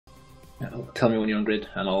Yeah, tell me when you're on grid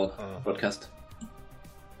and I'll broadcast.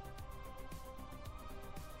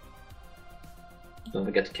 Don't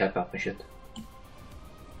forget to cap up and shit.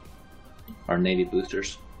 Our Navy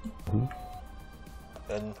boosters.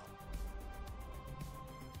 And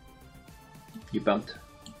You bumped.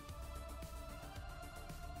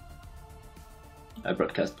 I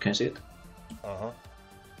broadcast, can you see it?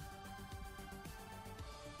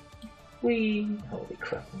 Whee! Holy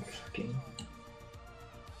crap, I'm fucking...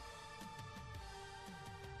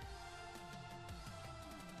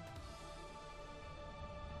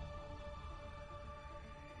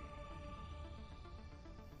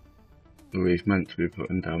 We've meant to be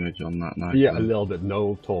putting damage on that knife. Yeah, a little bit.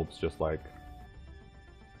 No torps, just like...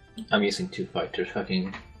 I'm using 2 fighters,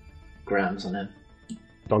 fucking grams on him.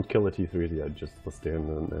 Don't kill a T3 yet, just stay in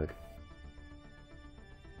the neck.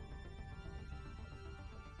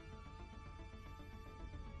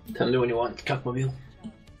 Tell me when you want, Cockmobile.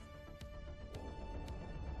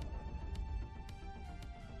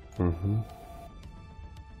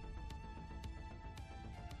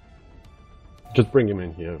 Just bring him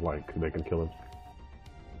in here, like, they can kill him.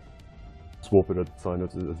 Swap it at the sign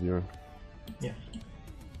of 0. Yeah.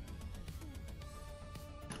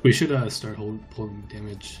 We should start pulling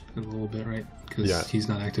damage a little bit, right? Because he's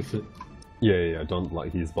not active fit. Yeah, don't,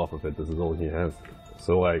 like, he's buff of it, this is all he has.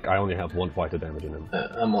 So, like, I only have 1 fighter damage in him.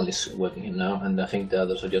 I'm only working him now, and I think the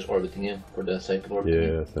others are just orbiting him for the sake of orbiting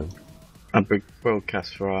him. Yeah, same. I've been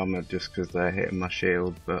broadcast for armor just because they're hitting my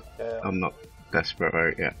shield, but I'm not desperate about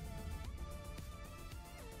it yet.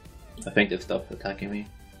 I think they've stopped attacking me.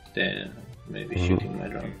 They're maybe shooting my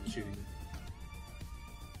drone. Shooting.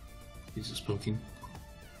 He's just poking.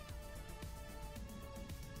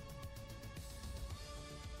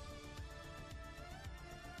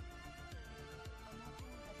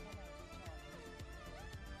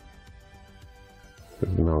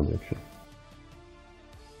 There's malediction.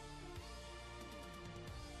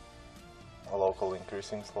 a local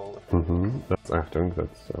increasing slowly. That's acting,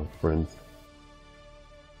 that's friends.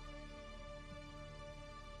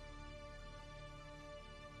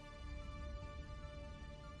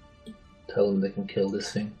 Tell them they can kill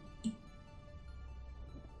this thing.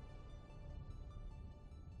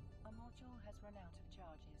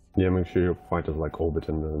 Yeah, make sure your fighters like orbit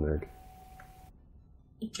in the egg.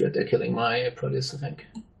 Yeah, they're killing my Proteus, I think.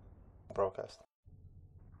 Broadcast.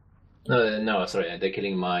 No, sorry, they're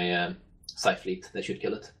killing my Scythe fleet. They should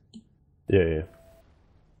kill it. Yeah.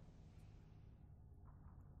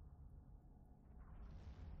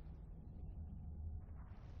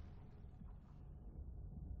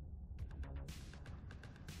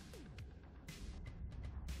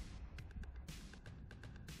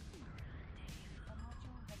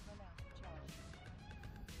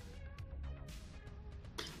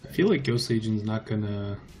 I feel like Ghost Legion's not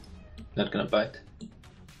gonna bite.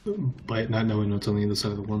 Bite, not knowing what's on the other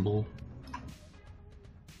side of the wormhole.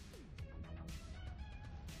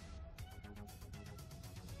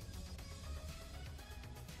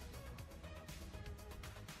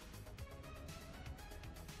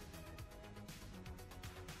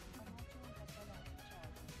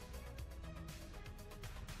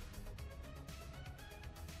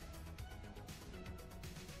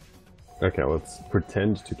 Okay, let's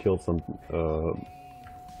pretend to kill some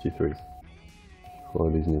T3s.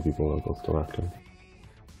 While these new people are still active.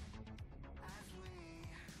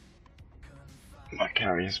 My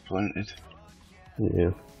carrier's planted.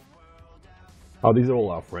 Yeah. Oh, these are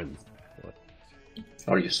all our friends.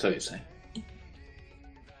 Or you so you say.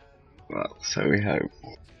 Well, so we hope.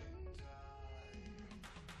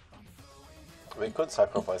 We could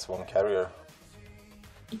sacrifice one carrier.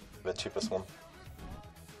 The cheapest one.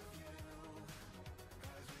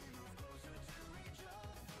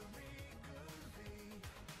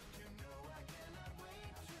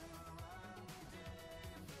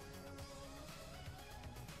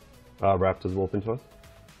 Raptors wolf into us?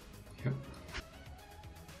 Yep.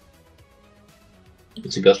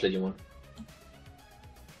 It's a Ghost Legion one.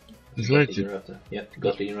 It's Ghost Legion. Raptor. Yeah,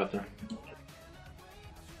 Ghost Legion Raptor.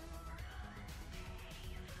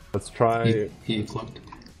 Let's try... He cloaked.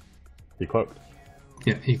 He cloaked?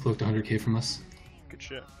 Yeah, he cloaked 100k from us. Good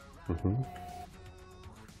shit.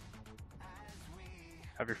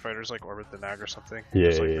 Have your fighters like orbit the nag or something? Yeah,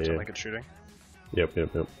 just, like, yeah, pretend yeah. like it's shooting. Yep.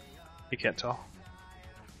 You can't tell.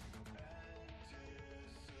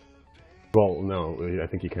 Well, no, I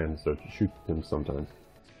think you can start to shoot him sometimes.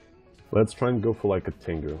 Let's try and go for like a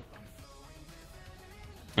Tengu.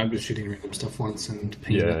 I'm just shooting random stuff once and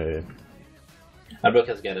painting it. Yeah. I broke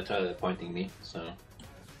his gather pointing me, so.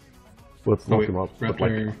 Let's knock him up, put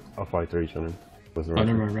like Raptor... a fighter each on him. Oh,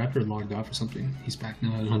 never mind, Raptor logged off or something. He's back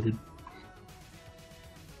now at 100.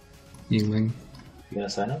 Yingling. You gonna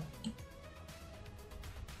sign up?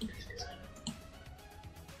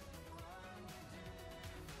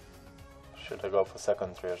 Should I go for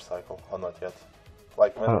second triage cycle or not yet?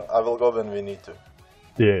 Like when I will go when we need to.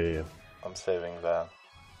 Yeah. I'm saving the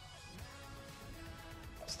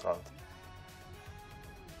strand.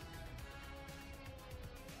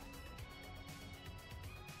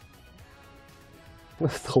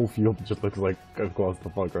 This whole field just looks like a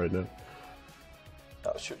clusterfuck right now.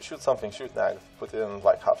 No, shoot something, shoot nag, put it in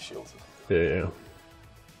like half shields. Yeah.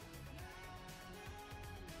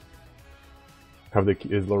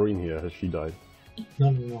 Is Loreen here? Has she died?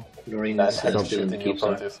 No. Loreen is still in the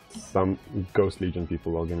Keepstar. Some Ghost Legion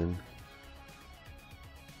people logging in.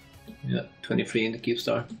 Yeah, 23 in the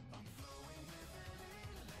Keepstar.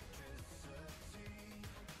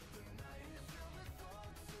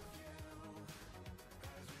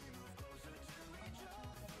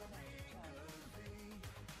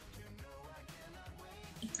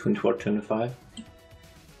 Twenty-four, 25.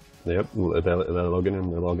 Yep, they're logging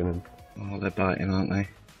in. Oh, they're biting, aren't they?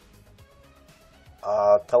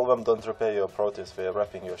 Tell them don't repair your Proteus, we're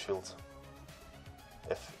wrapping your shields.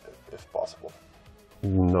 If possible.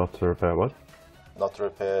 Not to repair what? Not to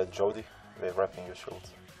repair Jody, we're wrapping your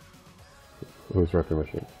shields. Who's wrapping my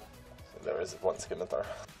shield? There is one scimitar.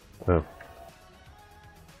 Oh.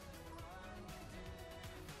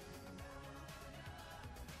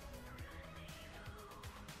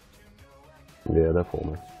 Yeah, they're for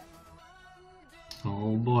me.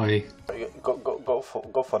 Oh boy. Go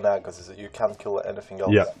for nag, because you can't kill anything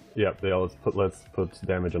else. Yeah. Let's put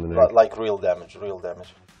damage on the nag. Like real damage.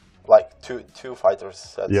 Like two fighter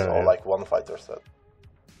sets or like one fighter set.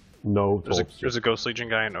 No. There's a Ghost Legion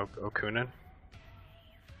guy in Okunin.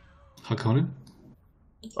 Hakonin?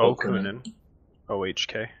 Okunin.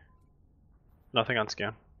 OHK. Nothing on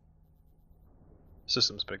scan.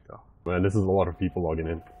 System's big though. Man, this is a lot of people logging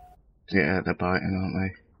in. Yeah, they're biting, aren't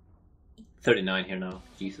they? 39 here now.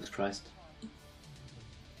 Jesus Christ.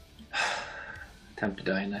 Time to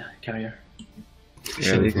die in a carrier.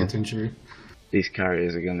 Yeah, these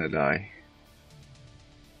carriers are gonna die.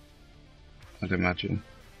 I'd imagine.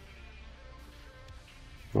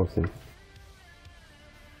 We'll see.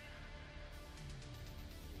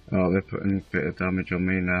 Oh, they're putting a bit of damage on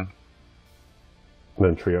me now.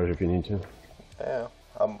 Then triage if you need to. Yeah,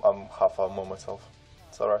 I'm half armor myself.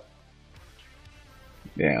 It's alright.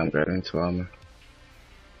 Yeah, I'm getting into armor.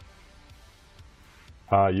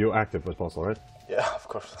 You active with puzzle, right? Yeah, of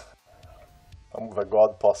course. I'm the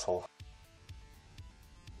god puzzle.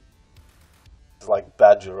 It's like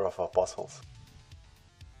Badger of apostles.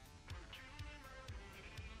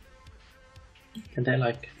 Can they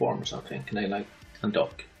like form or something? Can they like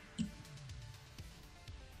undock?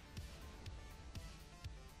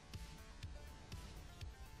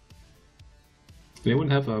 Do anyone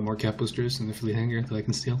have more cap boosters in the fleet hangar that I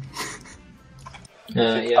can steal?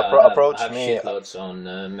 Yeah, approach I have me. shitloads on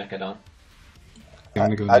Mechadon.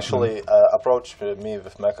 Actually, approach me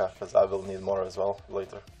with mecha, because I will need more as well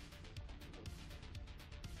later.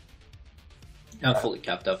 I'm fully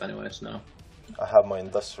capped up anyways now. I have my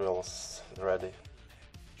industrials ready.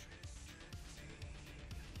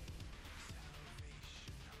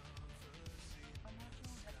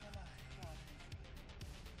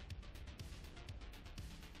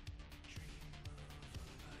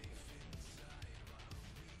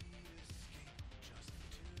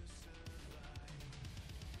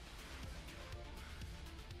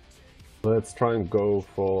 Let's try and go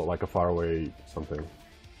for like a faraway something.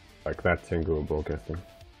 Like that Tengu broadcasting.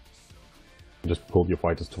 Just pull your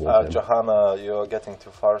fighters towards him. Johanna, you're getting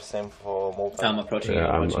too far, same for Molten. I'm approaching you.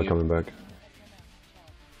 I'm you. coming back.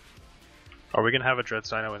 Are we gonna have a Dread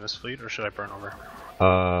Sino in this fleet, or should I burn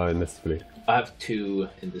over? In this fleet. I have 2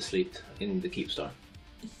 in this fleet, in the Keepstar.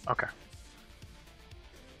 Okay.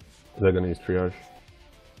 They're gonna use triage.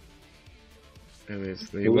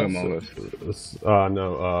 The Wormhole.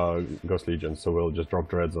 No, Ghost Legion, so we'll just drop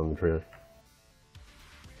dreads on the triage.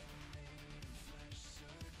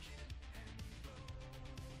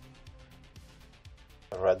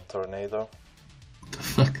 Red Tornado. What the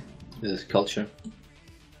fuck? This is culture.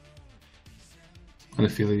 I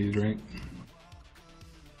feel like he's right.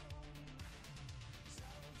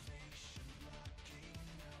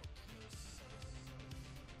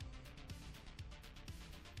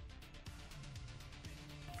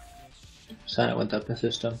 Santa went up in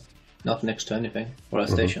system. Not next to anything. Or a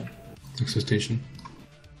station. Next to station.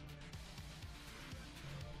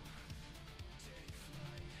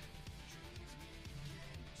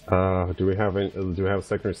 Do we have a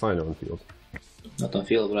secondary signer on field? Not on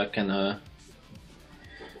field, but I can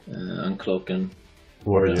uncloak and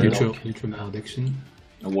What are you? Neutral malediction.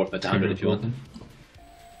 A warp at 100 if you want.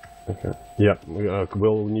 Okay. Yeah,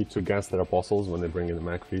 we'll need to gas their apostles when they bring in the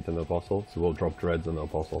Mac fleet and the apostle, so we'll drop dreads on the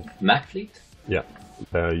apostle. Mac fleet? Yeah,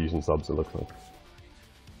 they're using subs, it looks like.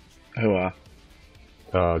 Who are?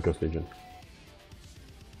 Ghost Legion.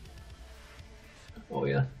 Oh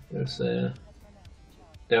yeah, there's they're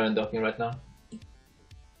undocking right now.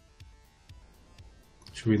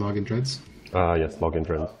 Should we log in dreads? Yes, log in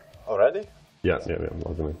dreads. Already? Yeah,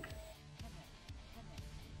 log them in.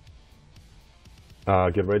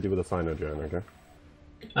 Get ready with a signer, Joan, okay?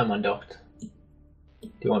 I'm undocked. Do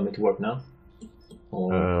you want me to work now?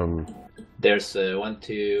 Or there's 1,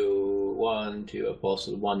 2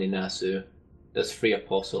 apostles, 1 in Asu. There's 3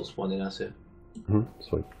 apostles, 1 in Asu.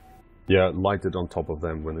 Sweet. Yeah, light it on top of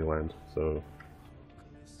them when they land, so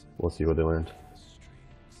we'll see where they land.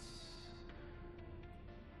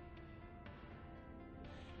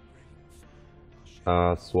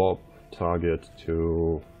 Swap target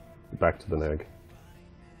to back to the nag.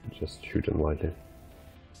 Just shoot him lightly.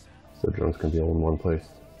 So drones can be all in one place.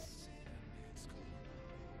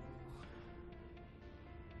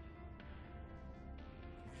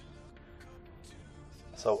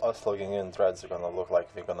 So us logging in dreads are gonna look like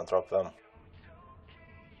we're gonna drop them.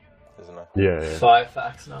 Isn't it? Yeah. 5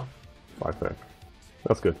 facts now. 5 fact.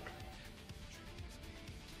 That's good.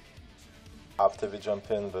 After we jump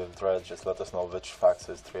in with dread, just let us know which fax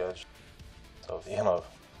is triage. So, you know,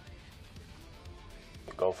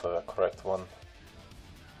 we go for a correct one.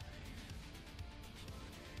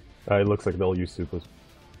 It looks like they'll use supers.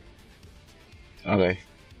 Are they?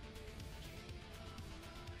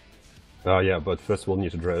 Yeah, but first we'll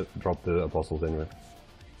need to drop the apostles anyway.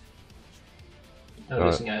 I'm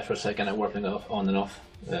losing it for a second. I'm warping off on and off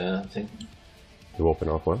thing. You open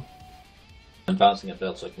off one? I'm bouncing a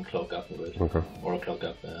belt so I can cloak up with it. Okay. Or cloak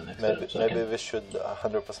up next Maybe, to it. maybe we should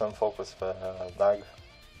 100% focus for Nag.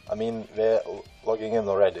 I mean, we're logging in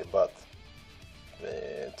already, but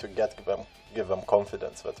to give them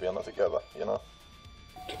confidence that we are not together, you know?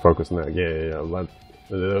 To focus on Nag, yeah.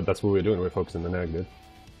 That's what we're doing, we're focusing on the Nag, dude.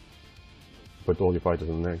 Put all your fighters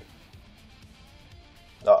in the Nag.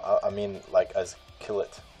 No, I mean, like, as kill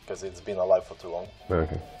it, because it's been alive for too long.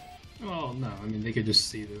 Okay. Oh no! I mean, they could just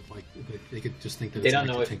see that, like, they could just think that They it's don't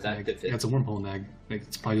an know active if tank it's nag. active. Yeah, it's a wormhole nag. Like,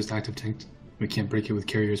 it's probably just active tanked. We can't break it with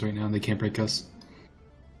carriers right now, and they can't break us.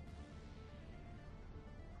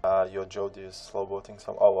 Your Jody is slow boating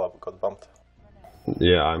some. Oh, I got bumped.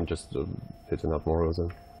 Yeah, I'm just hitting up more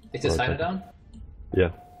in. Is the signer down? Yeah.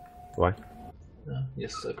 Why? No,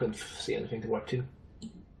 yes, I couldn't see anything to work to.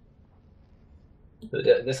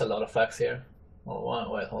 There's a lot of facts here.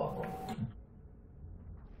 Oh, wait, hold on.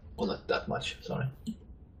 Well, not that much, sorry.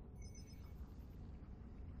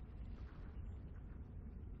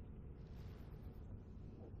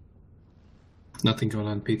 Nothing going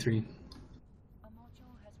on P3. A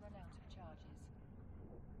module has run out of charges.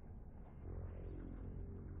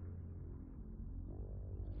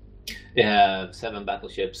 They have 7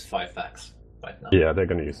 battleships, 5 facts right now. Yeah, they're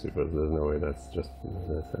gonna use supers, there's no way that's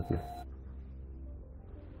happening.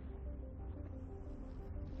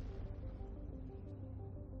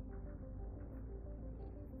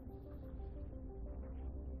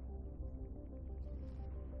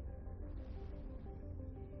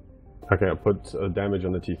 Okay, I'll put damage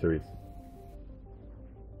on the T3s.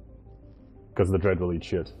 Because the dread will eat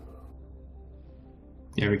shit.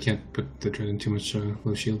 Yeah, we can't put the dread in too much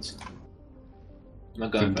low shields. I'm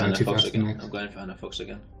going for Down too Fox fast again. next. I'm going for Fox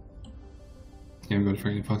again. Yeah, I'm going for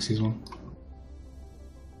any Foxy as well.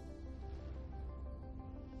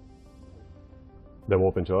 They're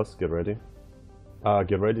warping to us, get ready.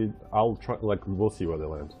 Get ready, I'll try, like, we'll see where they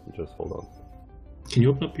land. Just hold on. Can you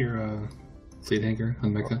open up your fleet hangar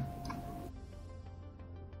on Mecca?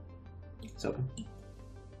 It's open.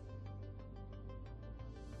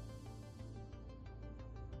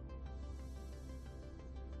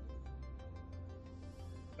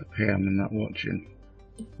 Okay, I'm not watching.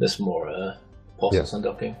 There's more apostles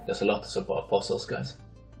undocking. There's a lot of apostles, guys.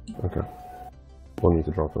 Okay. We'll need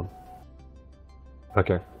to drop them.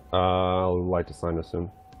 Okay. I'll light a signer soon.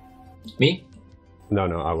 Me? No,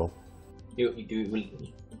 I will. You will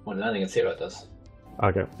when landing at 0 at us.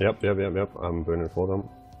 Okay, yep. I'm burning for them.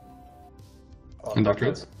 Undock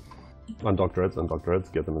dreads? Undock dreads,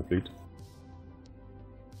 get them in fleet.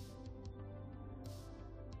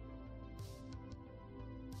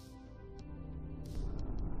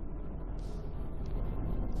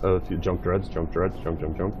 Jump dreads, jump.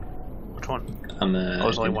 Which one? I'm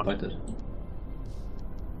there's only one. invited.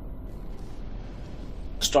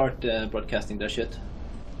 Start broadcasting their shit.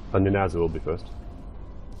 And Ninazu will be first.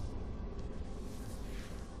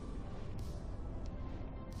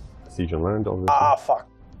 Siege on land, obviously. Ah, fuck.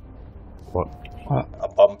 What? I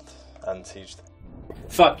bumped and sieged.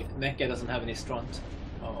 Fuck, Mecha doesn't have any stront.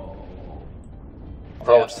 Oh.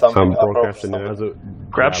 Approach something. I'm Approach broadcasting something. as a...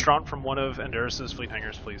 Grab Straunt from one of Enderis' fleet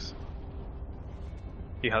hangars, please.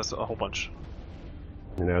 He has a whole bunch.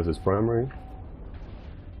 And as his primary.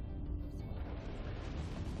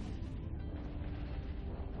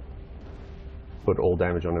 Put all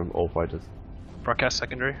damage on him, all fighters. Broadcast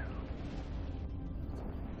secondary.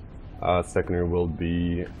 Secondary will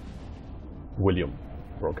be William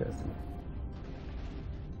broadcasting.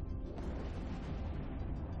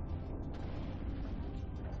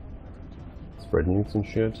 Spread nukes and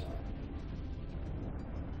shit.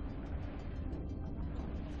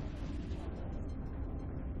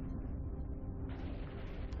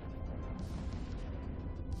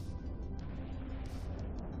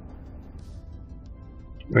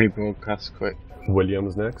 Rebroadcast quick.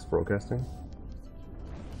 William's next, broadcasting.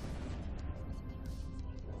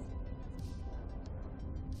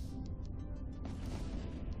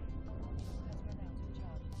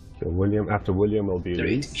 So William, after William will be They're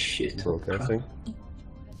Elise, eating shit. broadcasting.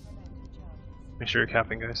 Make sure you're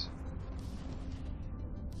capping, guys.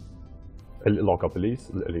 Lock up Elise,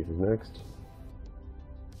 Elise is next.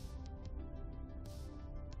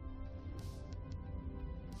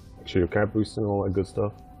 Make sure your cap boost and all that good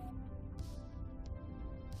stuff.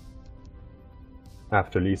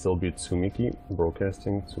 After Elise will be Tsumiki,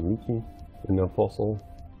 broadcasting Tsumiki in the Apostle.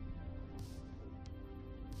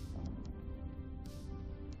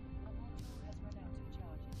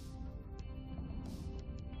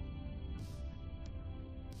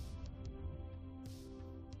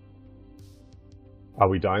 Are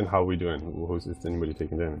we dying? How are we doing? Is anybody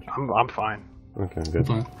taking damage? I'm fine. Okay, good.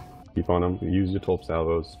 Fine. Keep on them. Use your top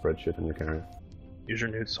salvos, spread shit in your carrier. Use your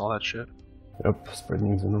newts, all that shit. Yep, spread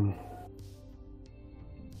needs in them.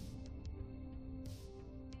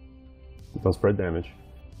 Don't spread damage.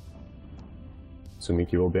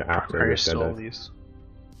 Tsumiki will be after Primary the dead still dies. these.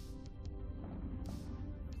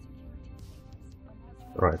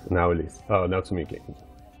 Right, now Elise. Oh, now Tsumiki.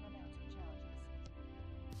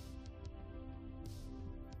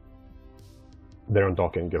 They're on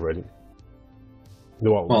docking, get ready.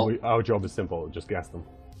 Well, our job is simple, just gas them.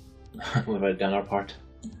 We've already done our part.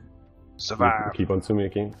 Survive. Keep on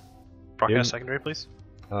Tsumiki. Broadcast secondary, please.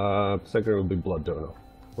 Secondary will be Blood Donor.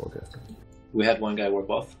 Broadcasting. We had one guy warp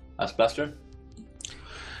off as Blaster.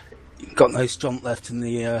 Got no strump left in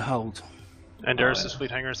the hold. Enderis'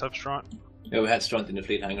 fleet hangars have Straunt. Yeah, we had Strunt in the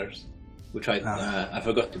fleet hangars. We tried. I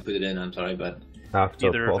forgot to put it in. I'm sorry, but After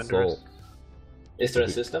Either of Apostle, is there a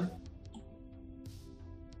system?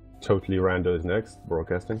 Totally Rando is next.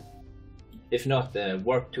 Broadcasting. If not,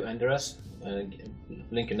 warp to Enderis,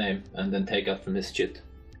 link a name, and then take out from his chit.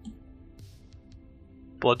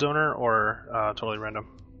 Blood donor or totally random?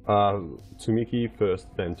 Tsumiki first,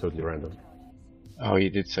 then Totally Random. Oh, you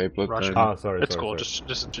did say blood Roger. donor. Ah, sorry. It's sorry, cool. sorry.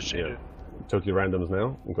 Just change Yeah. it. Totally Randoms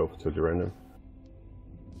now. We'll go for Totally Random.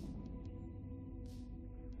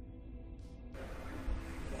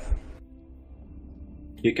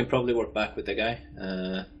 You can probably work back with the guy.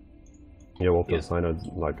 Yeah, we'll Yeah. sign it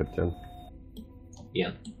like at 10.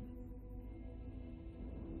 Ian.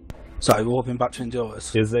 So warping back to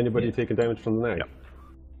Endurus. Is anybody taking damage from the nag? Yep.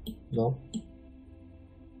 No.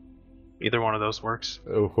 Either one of those works.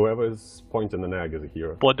 Whoever is pointing the nag is a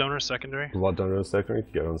hero. Blood donor secondary. Blood Donor is secondary.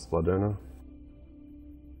 Get on Blood Donor.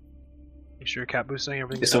 Make sure you're cap boosting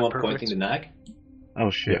everything. Is someone pointing the nag? Oh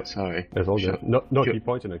shit, Yeah. sorry. It's all good. Shut- No, shut- keep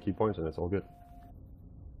pointing it. Keep pointing it. It's all good.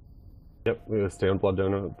 Yep, we'll stay on Blood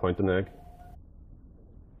Donor. Point the nag.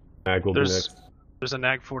 Nag will be next. There's a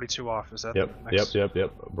nag 42 off. Is that Yep, the next?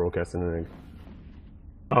 yep. Broadcasting the nag.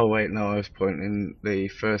 Oh wait, no, I was pointing the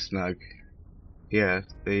first nag. Yeah,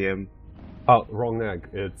 the Oh, wrong nag.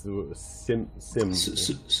 It's Sim.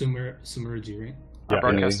 Sumergy, right? Yeah,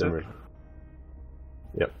 broadcast it. Simmer.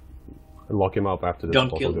 Yep. And lock him up after this.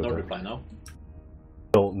 Don't also kill, goes no down. reply, no?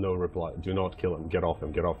 Still no reply. Do not kill him. Get off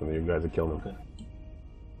him. Get off him. You guys are killing him. Okay.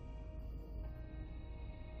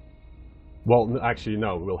 Well, actually,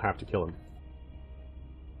 no. We'll have to kill him.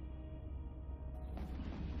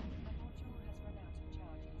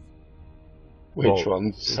 which Well,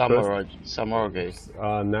 one? Samuragi.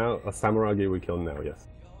 Now a Samuragi we kill now. Yes.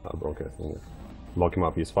 Broadcasting. Yes. Lock him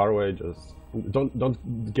up. He's far away. Just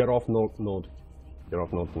don't get off node. Get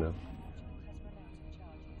off node for now.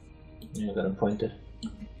 Yeah, got him pointed.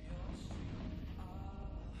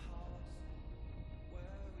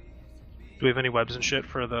 Do we have any webs and shit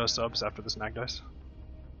for the subs after this nag dice?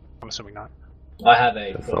 I'm assuming not. I have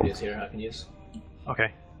a That's Proteus here I can use.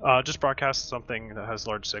 Okay. Just broadcast something that has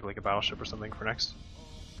large sig, like a battleship or something, for next.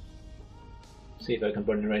 See if I can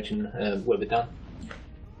burn in range and whip it down.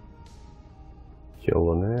 Kill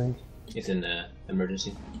one egg. It's in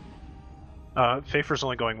emergency. Pfeiffer's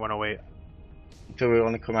only going 108. Do we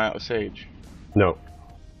want to come out of siege? No.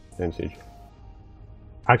 Same siege.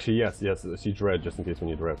 Actually, yes, siege red just in case we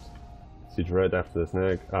need reps. Siege red after this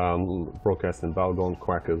neg. Broadcasting Balgon,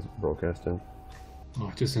 Quackers broadcasting. Oh,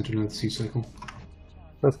 I just entered another siege cycle.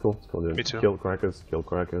 That's cool. It's cool, dude. Me too. Kill Quackers, kill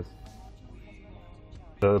Quackers.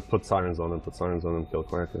 Put sirens on them, kill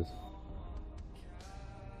Quackers.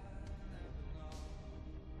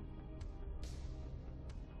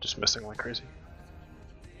 Just missing like crazy.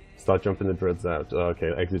 Start jumping the dreads out.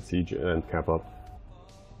 Okay, exit siege and cap up.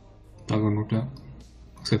 Balgon worked out.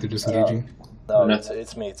 Looks like they're disengaging. No,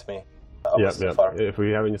 it's me. Yeah. If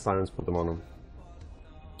we have any sirens, put them on them.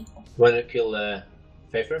 Want to kill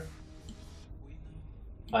Pfeiffer?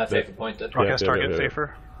 I have Pfeiffer pointed. Broadcast target,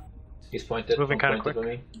 Pfeiffer. He's pointed. Moving kind of quick.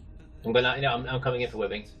 Me. I'm coming in for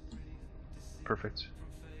whipping. Perfect.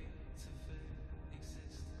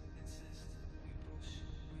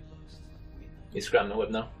 He's grabbing the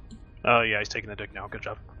whip now. Oh yeah, he's taking the dig now. Good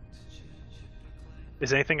job.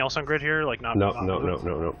 Is anything else on grid here? Like not? No.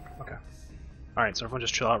 Okay. All right, so everyone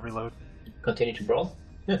just chill out, reload. Continue to brawl.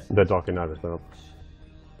 Yeah. They're docking out as well.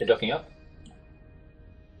 They're docking up.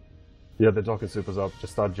 Yeah, they're docking supers up.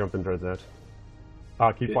 Just start jumping dreads out.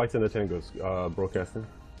 Keep fighting the tangos. Broadcasting.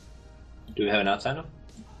 Do we have an outside now?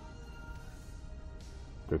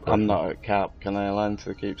 I'm not at cap. Can I align to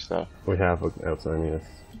the keep stuff? We have outside, yes.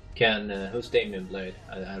 Can who's Damien Blade?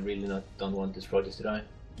 I really don't want this Proteus to die.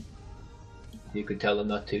 You could tell them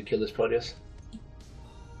not to kill this Proteus.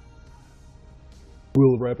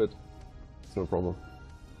 We'll wrap it. It's no problem.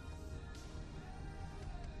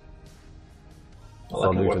 Well,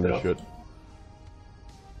 I can work it shit.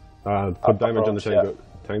 Put damage on the Tango.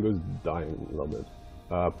 Tango's dying a little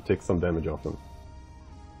bit. Take some damage off them.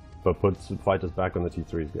 But put fighters back on the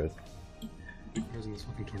T3s, guys. Where's this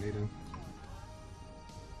fucking tornado?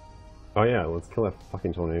 Oh yeah, let's kill that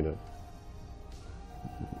fucking tornado.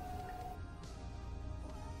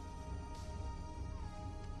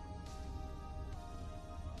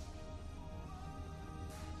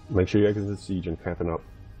 Make sure you exit the siege and capping up.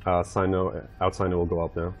 Outsino will go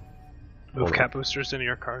up now. Move cap boosters into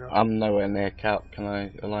your cargo. I'm nowhere near cap. Can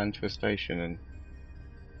I align to a station and...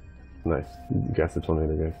 Nice. Gas the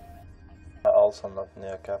tornado, guys. Also not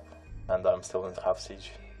near cap, and I'm still in half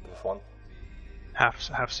siege with one.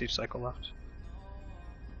 Half siege cycle left.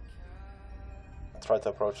 Try to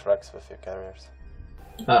approach Rex with your carriers.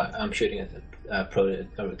 I'm shooting at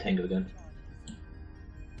the Tango again.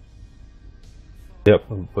 Yep,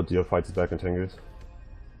 put your fighters back in Tangos.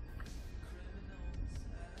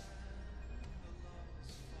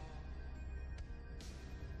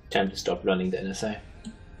 Time to stop running the NSA.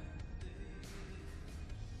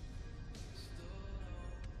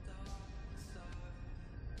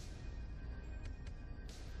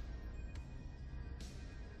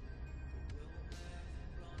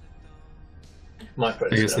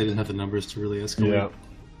 I guess they didn't have the numbers to really escalate. Yeah.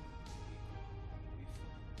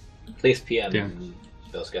 Please PM and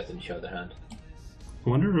they'll get them to show their hand. I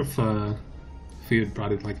wonder if we had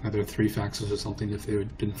brought in like another 3 faxes or something, if they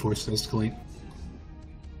had been forced to escalate.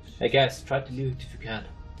 I guess, try to loot if you can.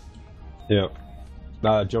 Yeah.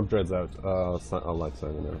 Jump dreads out. I'll light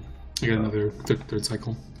sign now. I got another third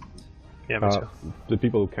cycle. Yeah, me too. The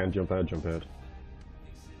people who can't jump out, jump out.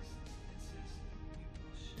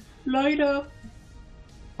 Light up!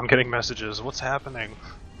 I'm getting messages. What's happening?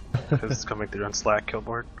 It's coming through on Slack,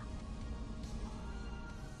 Killboard.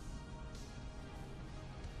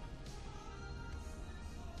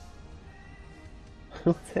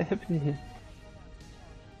 What's happening?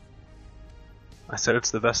 I said it's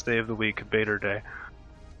the best day of the week, Bader Day.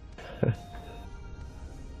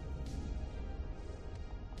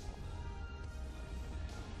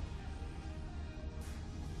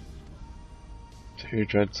 2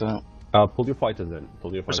 dreads out. Pull your fighters in.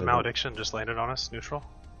 There's a malediction just landed on us, neutral.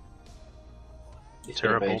 It's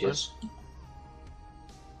Terrible. pages.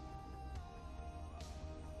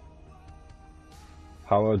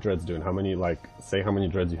 How are dreads doing? How many, say how many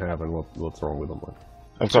dreads you have and what's wrong with them?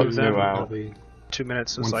 I've got 2 out. 2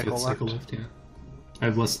 minutes of 1 cycle fifth left. cycle left, yeah. I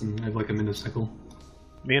have like a minute cycle.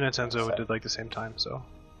 Me and Atenzo did like the same time, so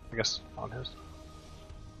I guess on his.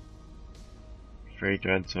 3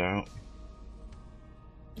 dreads out.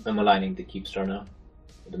 I'm aligning the Keepstar now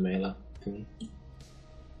with the Mela thingy.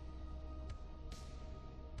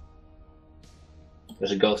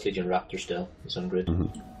 There's a Ghost Legion Raptor still, it's on grid.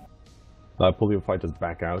 Pull your fighters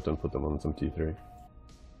back out and put them on some T3.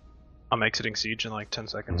 I'm exiting siege in like 10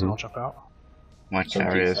 seconds and I'll jump out. My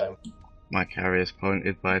carriers. My carrier's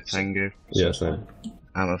pointed by a Tengu. Yeah, same.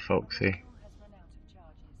 I'm a Foxy.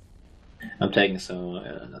 I'm taking so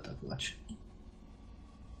not that much.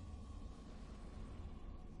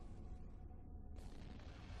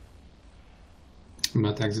 I'm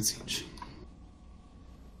about to exit siege.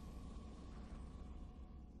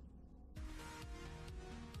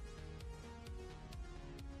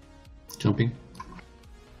 Jumping.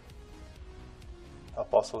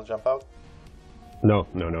 Apostle jump out? No,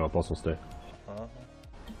 Apostle stay.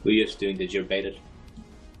 We're just doing the gerbated.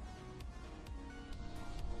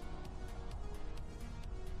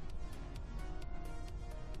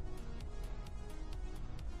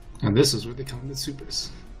 And this is where they come with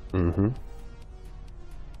supers. Mm-hmm.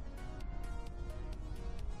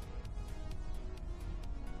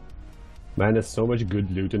 Man, there's so much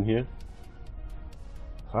good loot in here.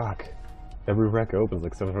 Fuck. Every rack opens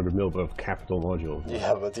like 700 mil of capital modules.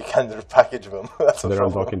 Yeah, but you can't repackage them. That's They're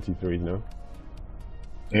problem. unlocking T3s now.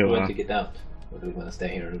 We want to get out. Or do we want to stay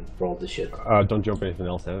here and roll the shit? Don't jump anything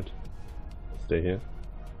else out. Stay here.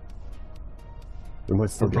 We might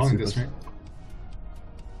still We're get rolling supers. this, right?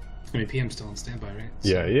 I mean, PM's still on standby, right?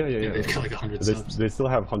 Yeah. They've got like 100 subs. They still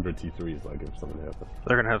have 100 T3s, like, if something happens.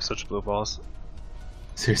 They're gonna have such blue balls.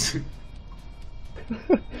 Seriously.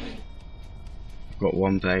 Got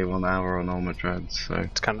 1 day, 1 hour on all my dreads, so...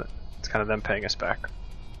 It's kind of them paying us back.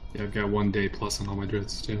 Yeah, I've got 1 day plus on all my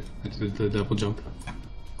dreads, too. I did the double jump.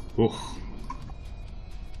 Whoa.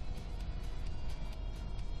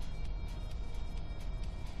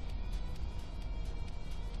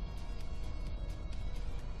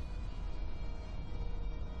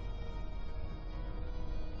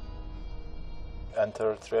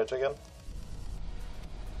 Enter triage again?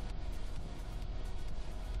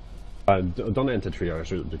 Don't enter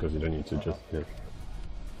triage because you don't need to, just, yeah.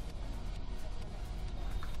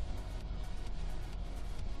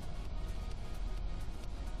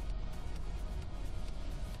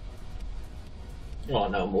 Oh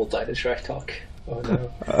no, multi-distract talk. Oh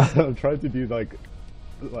no. I'm trying to be like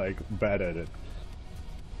bad at it.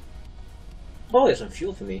 Oh, there's some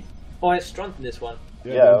fuel for me. Oh, I have strength in this one.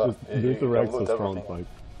 Yeah, just this directs us front, like.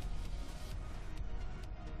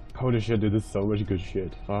 Holy shit, dude, this is so much good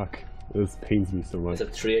shit. Fuck. This pains me so much.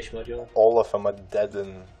 It's a triage module. All of them are dead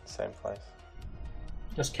in the same place.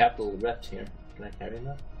 Just capital reps here. Can I carry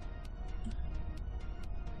that?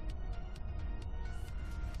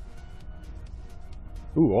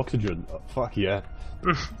 Ooh, oxygen. Fuck yeah.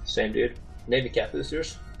 Same dude. Navy cap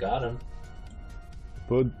boosters. Got him.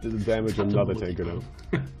 Put the damage on another tanker now.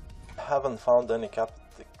 Haven't found any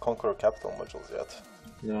Conqueror Capital modules yet.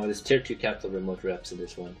 No, there's tier 2 capital remote reps in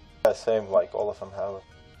this one. Yeah, same, like all of them have it.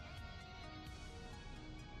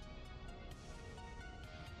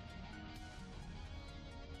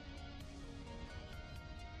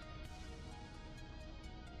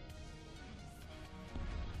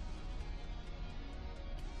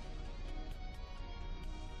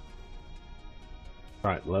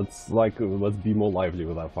 Alright, let's be more lively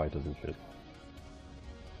with our fighters and shit.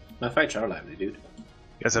 My fights are lively, dude.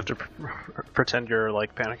 You guys have to pretend you're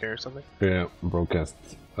like panicking or something. Yeah, broadcast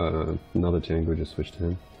another tango, just switch to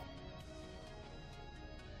him.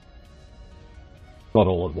 Not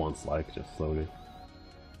all at once, like, just slowly.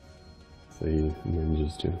 So he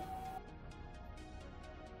manages to.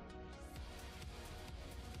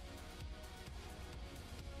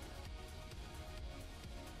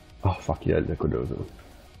 Oh fuck yeah, Liquidozo.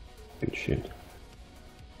 Good shit.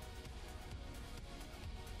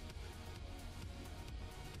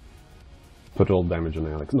 Put all damage on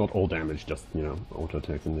Alex. Not all damage, just, you know, auto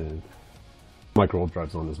attacks and then micro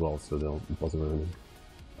drives on as well, so they'll buzz around him.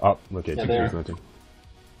 Oh, okay, Yeah, TQ is nothing.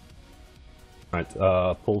 Right,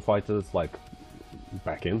 pull fighters, like,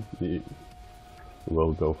 back in.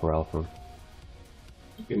 We'll go for Alpha.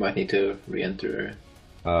 We might need to re-enter.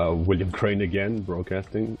 William Crane again,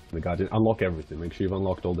 broadcasting. The Guardian. Unlock everything. Make sure you've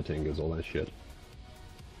unlocked all the tingers, all that shit.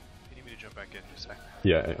 You need me to jump back in just a sec.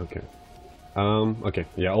 Yeah, okay. Okay,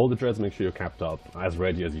 yeah, all the dreads, make sure you're capped up, as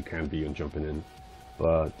ready as you can be when jumping in.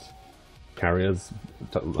 But carriers...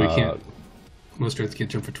 we can't. Most dreads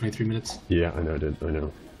can't jump for 23 minutes. Yeah, I know, dude, I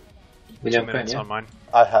know. 2 minutes on mine.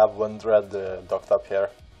 I have one dread docked up here,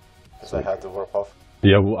 because I had to warp off.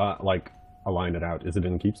 Yeah, well, like, align it out. Is it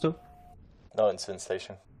in keep still? No, in Sin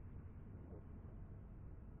Station.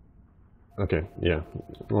 Okay, yeah.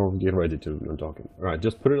 Well, get ready to dock it. Alright,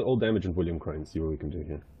 just put it all damage on William Crane, see what we can do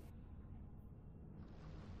here.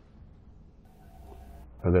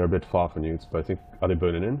 They're a bit far from newts, but I think... Are they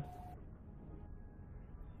burning in?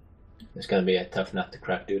 It's gonna be a tough nut to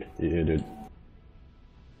crack, dude. Yeah, dude.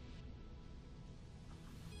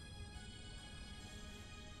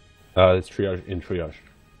 It's triage in triage.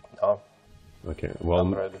 No. Okay,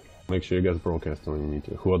 well, make sure you guys broadcast when you need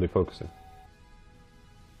to. Who are they focusing?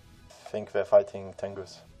 I think they're fighting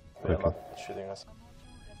Tengus. They're Okay. not shooting us.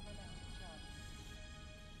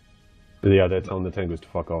 Yeah, they're telling the Tengus to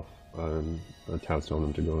fuck off, and Tau's telling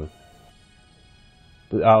them to go in.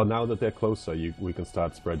 But, now that they're closer, we can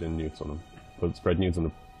start spreading nukes on them. But spread nukes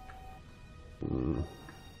on the...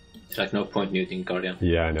 It's like no point muting Guardian.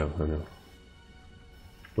 Yeah, I know.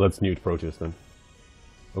 Let's nuke Proteus then.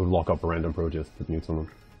 Or lock up a random Proteus, put nukes on them.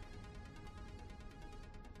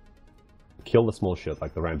 Kill the small shit,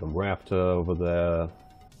 like the random Raptor over there.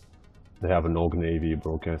 They have an Org Navy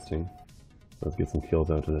broadcasting. Let's get some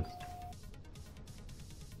kills out of this.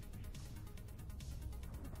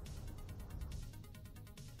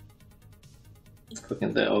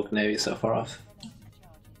 Looking the Org Navy so far off.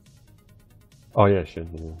 Oh yeah, shit.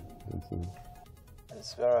 Yeah.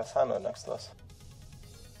 Is there a Sano next to us?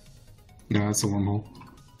 No, that's a wormhole.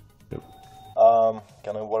 Yep.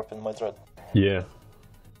 Can I warp in my dread? Yeah.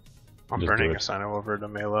 I'm Just burning do a it. Sino over to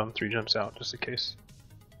Mela and 3 jumps out just in case.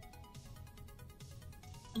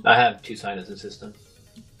 I have 2 signers in system.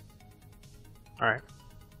 Alright.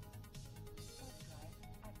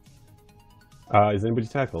 Is anybody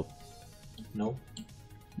tackled? No.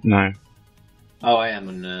 No. Oh, I am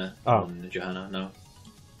on Johanna, no.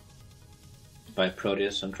 By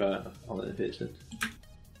Proteus, I'm trying. I'll visit it.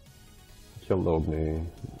 Kill Org Navy.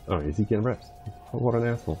 Oh, is he getting reps? What an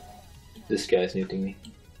asshole. This guy's muting me.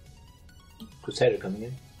 Crusader coming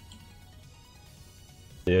in.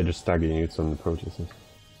 Yeah, just stagger units on the Proteus.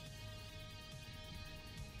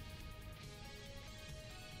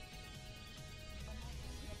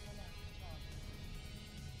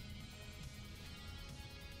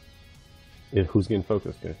 Yeah, who's getting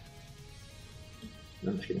focused, guys?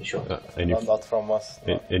 I'm just getting shot. Not from us.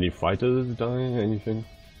 No. Any fighters dying? Anything?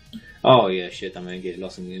 Oh yeah, shit, I'm gonna get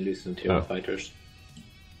lost and lose some tier 1 fighters.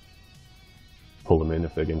 Pull them in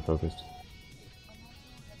if they're getting focused.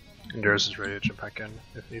 Endurance is ready to jump back in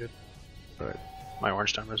if needed. Alright. My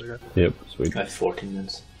orange timers are good. Yep, sweet. I have 14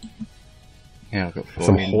 minutes. Yeah, I've got 4.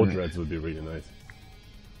 Some Horde Dreads would be really nice.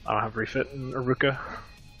 I don't have refit in Aruka.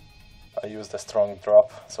 I used a strong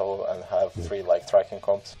drop, so and have 3 like tracking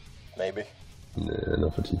comps, maybe. Nah,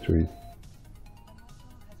 not for T3.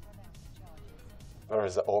 Where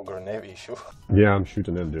is the Ogre Navy issue? Yeah, I'm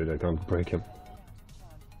shooting him, dude. I can't break him.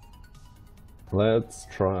 Let's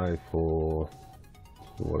try for...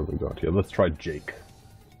 What have we got here? Let's try Jake.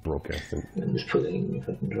 Broadcasting. I'm just putting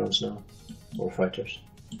fucking drones now. Or fighters.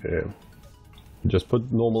 Yeah. Just put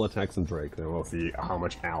normal attacks on Drake, then we'll see how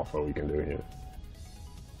much alpha we can do here.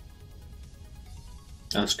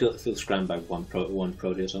 I'm still scrammed by one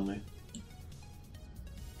Proteus only.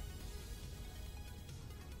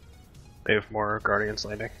 They have more Guardians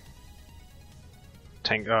landing.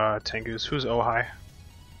 Tengus. Who's Ojai?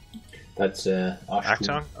 That's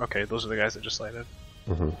Actung? Okay, those are the guys that just landed.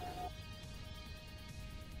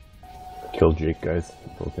 Kill Jake, guys.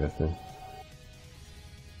 Broadcasting.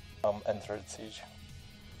 Entered siege.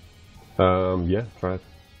 Yeah, try it.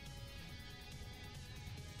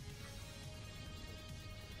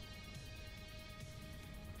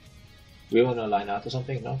 We wanna line out or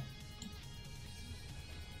something, no?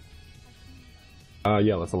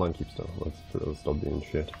 Yeah, let's align keep still. Let's stop doing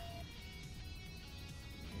shit.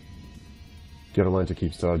 Get a line to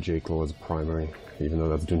keep star, Jake Law as primary, even though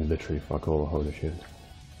that's doing literally fuck all the holy shit.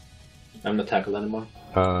 I'm not tackled anymore.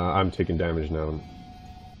 I'm taking damage now.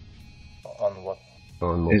 On what?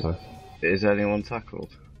 On multi. Is anyone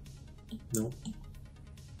tackled? No.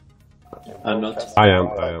 I'm not. I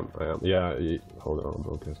am. Yeah, hold on,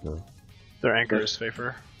 broadcast now. Their anchor is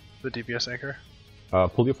favor. The DPS anchor.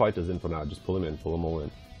 Pull your fighters in for now, just pull them in, pull them all in.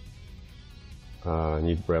 I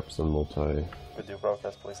need reps on multi. Could you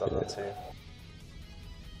broadcast, please? I don't see you.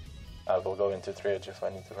 I will go into triage if I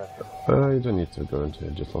need to rep. You don't need to go into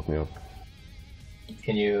it, just lock me up.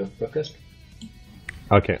 Can you broadcast?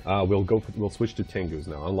 Okay, we'll switch to Tengus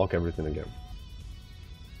now. Unlock everything again.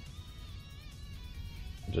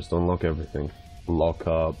 Just unlock everything. Lock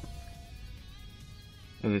up.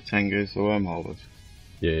 Are the Tengus the wormholders?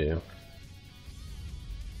 Yeah.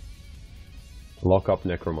 Lock up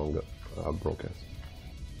Necromonger. Broadcast.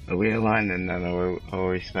 Are we aligning then, or are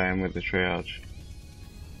we staying with the triage?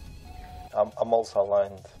 I'm also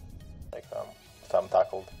aligned. Like, if I'm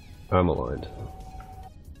tackled. I'm aligned.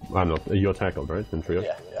 I'm not. You're tackled, right? In triage?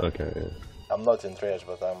 Yeah. Okay, yeah. I'm not in triage,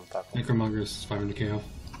 but I'm tackled. Necromonger is 500k off.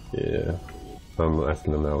 Yeah. I'm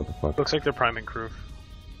asking them now what the fuck. Looks like they're priming crew.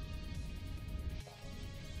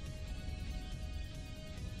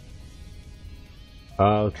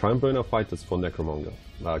 Try and burn our fighters for Necromonger.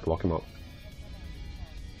 Like, lock him up.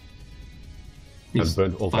 He's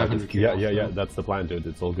and burn all fighters. 500k Yeah, off, that's the plan, dude.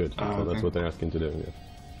 It's all good. So okay. that's what they're asking to do. Yeah.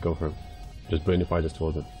 Go for him. Just burn your fighters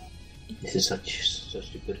towards it. This is so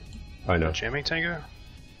stupid. I know. Jamming Tango?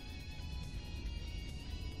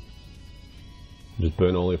 Just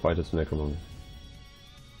burn all your fighters for Necromonger.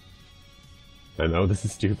 I know this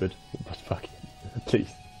is stupid, but fuck it.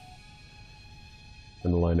 Please.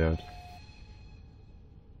 And the line out.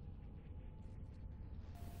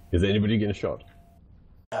 Is anybody getting shot?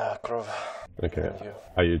 Grove. Okay.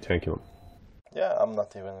 Are you tanking them? Yeah, I'm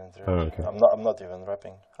not even into it. Oh, okay. I'm not even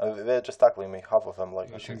rapping. They're just tackling me, half of them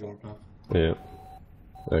like shooting. Yeah.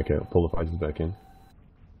 Okay, I'll pull the fighters back in.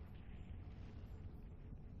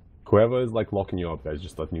 Whoever is like locking you up, guys,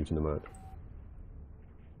 just let Newton them out.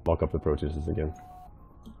 Lock up the Proteus again.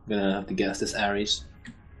 I'm gonna have to gas this Ares.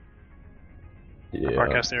 Yeah.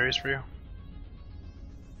 Broadcast Ares for you.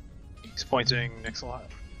 He's pointing Nyx a lot.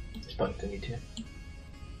 He's pointing me too.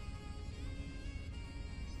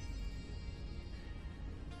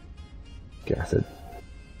 Gas it.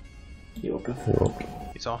 You open?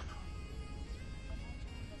 He's off.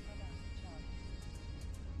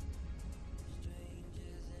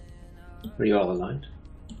 Are you all aligned?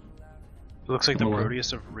 It looks like the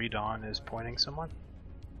Proteus of Redawn is pointing someone.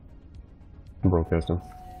 Broadcast him.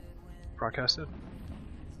 Broadcasted?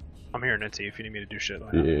 I'm here, Nitty, if you need me to do shit.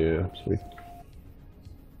 Yeah, sweet.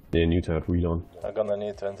 Yeah, new tab, Redawn. I'm gonna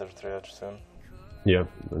need to enter triage soon. Yeah,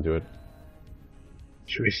 I'll do it.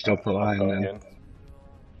 Should we stop aligning then?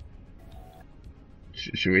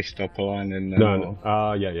 Should we stop aligning then?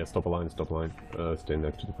 No. Yeah, stop a line. Stay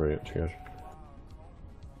next to the triage.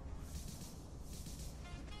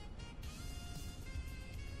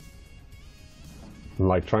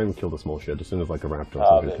 Like, try and kill the small shit as soon as like a raptor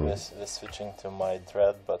or something. We're switching to my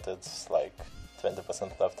dread, but it's like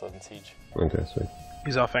 20% left on siege. Okay, sweet.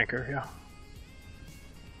 He's off anchor, yeah.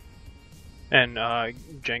 And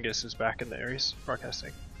Genghis is back in the Ares,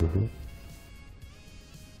 broadcasting. Mm-hmm.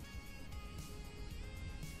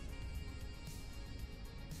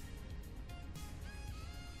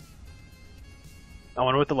 I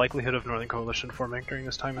wonder what the likelihood of Northern Coalition forming during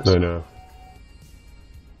this time is. I know.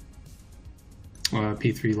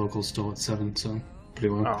 P3 local still at 7, so pretty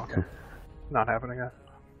low. Oh, okay. Not happening yet.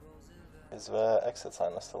 Is the exit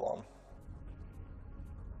sign still on?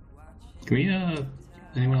 Can we,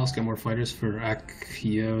 anyone else get more fighters for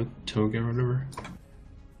Akio Toga or whatever?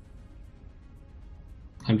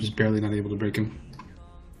 I'm just barely not able to break him.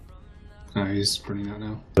 He's burning out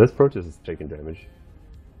now. This Proteus is taking damage.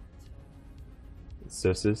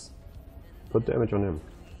 Circes, put damage on him.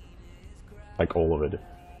 Like all of it.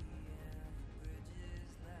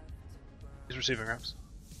 He's receiving reps.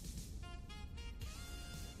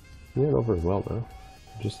 Yeah, not very well though.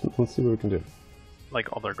 Just let's see what we can do.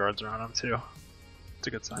 Like all their guards are on him too. It's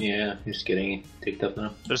a good sign. Yeah, he's getting ticked up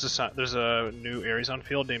now. There's a new Ares on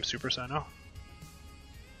field named Super Sino.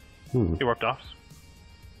 He worked off.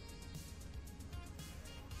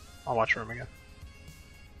 I'll watch for him again.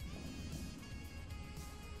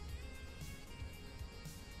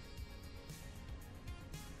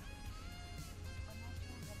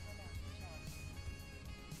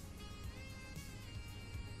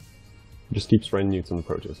 Just keep spraying newts on the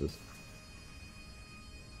Proteus.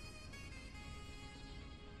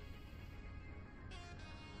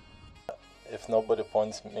 If nobody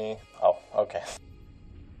points me... Oh, okay.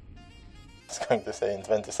 I was going to say in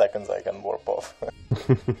 20 seconds I can warp off.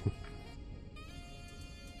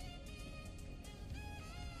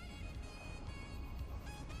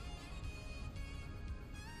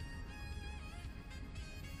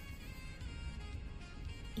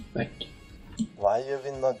 Back. Why are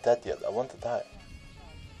you not dead yet? I want to die.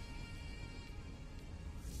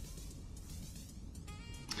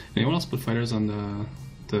 Anyone else put fighters on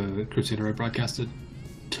the Crusader I broadcasted?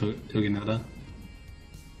 Toginata?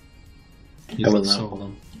 I will now. Hold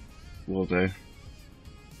on. Will do.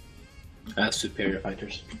 Superior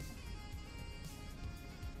fighters.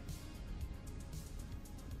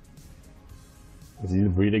 Is he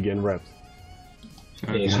really getting reps?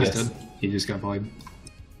 He just got void.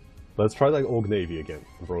 Let's try like Org Navy again,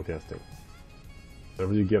 broadcasting.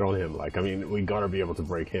 Whenever you get on him, like, I mean, we gotta be able to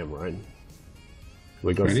break him, right?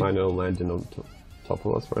 We got Sino landing on top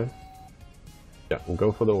of us, right? Yeah, we'll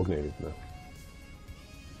go for the Org Navy now.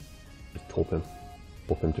 Just top him.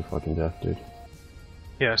 Top him to fucking death, dude.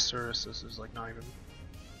 Yeah, Cirrus, this is like not even...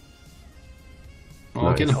 Oh,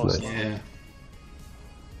 nice, get him. nice.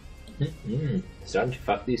 Yeah. Starting to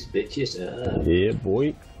fuck these bitches up. Yeah,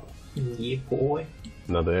 boy. Yeah, boy.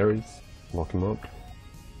 Another Ares. Lock him up.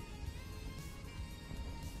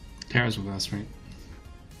 Tara's with us, right?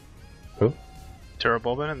 Who? Tara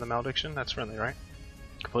Bulbin and the Malediction, that's friendly, right?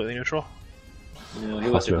 Completely neutral? No, he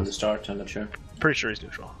was there from the start, I'm not sure. Pretty sure he's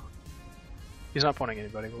neutral. He's not pointing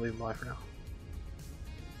anybody, we'll leave him alive for now.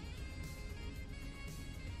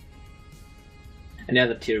 Any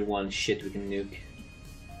other tier 1 shit we can nuke?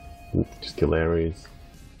 Just kill Ares.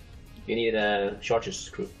 You need a charges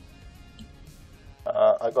crew.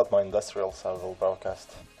 I got my industrial, so I will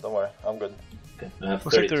broadcast. Don't worry, I'm good. Okay, I have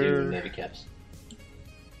Looks like 32 Navy caps.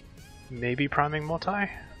 Maybe priming multi? I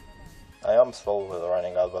am slowly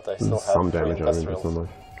running out, but I still have some 3 damage on it, industrials. so much.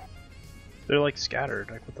 They're like scattered,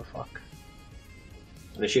 like what the fuck?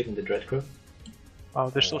 Are they shooting the dread crew? Oh,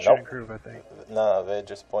 they're still Nope. shooting crew, I think. No, they're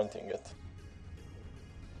just pointing it.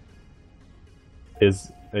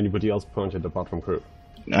 Is anybody else pointed apart from crew?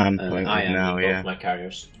 I'm pointing I am now, with both yeah. my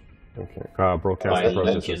carriers. Okay. Broadcast By the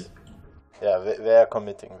Legion. processes. Yeah, they are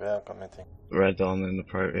committing, they are committing. Red on in the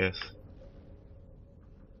Proteus.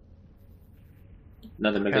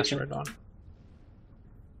 Another Cast Malediction. Red on.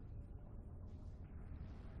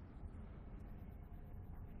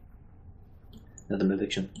 Another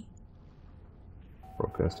Malediction.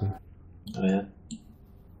 Broadcasting. Oh yeah.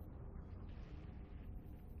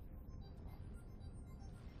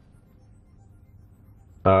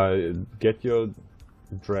 Get your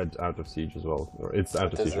dread out of siege as well. Or it's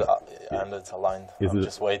out of It is, siege. and it's aligned. Is I'm it-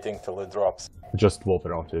 just waiting till it drops. Just wolf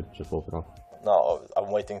it off, dude. Just wolf it off. No,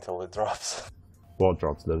 I'm waiting till it drops. What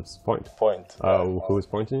drops this point? Point. Who is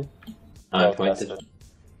pointing? I Broadcast pointed.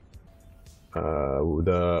 it.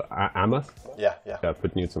 The Amath? Yeah, yeah. Yeah,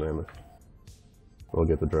 put newts on Amath. We'll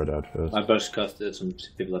get the dread out first. I burst casted, some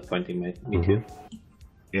people are pointing me Mhm. too.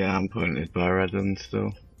 Yeah, I'm pointed by Redland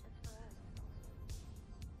still.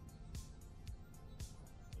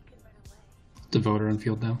 Devoter on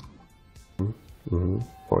field now.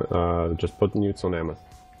 Just put newts on Amath.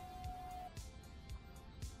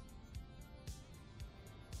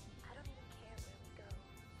 I don't even care where we go.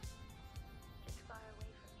 It's far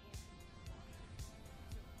away from here.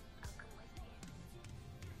 I'll come with you.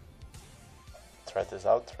 Threat is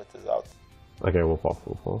out, threat is out. Okay, wolf off,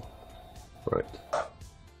 wolf off. Right.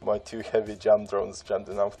 My 2 heavy jam drones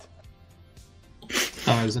jumping out.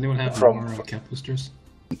 Does anyone have From- more cap boosters?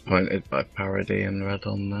 Pointed by Parody and Red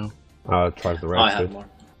on now. Try the I rest. have more.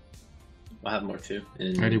 I have more too.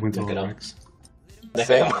 I already went to all Look it the up. ranks. Look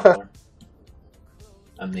Same. it up more.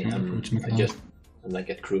 I mean, Yeah, approach McLeod. I just I'm like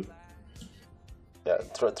at crew. Yeah,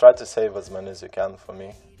 try to save as many as you can for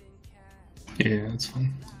me. Yeah, that's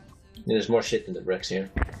fine. Yeah, there's more shit in the Brex here.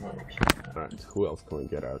 Alright, who else can we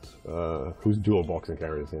get out? Who's dual boxing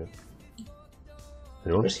carriers here?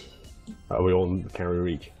 Anyone? Where's- We all carry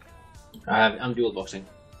reach. I'm dual boxing.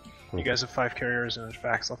 You guys have 5 carriers and there's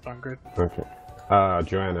vax left on grid. Okay.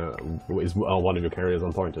 Joanna, is one of your carriers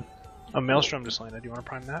unpointed? A Maelstrom just landed, do you want to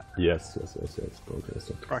prime that? Yes.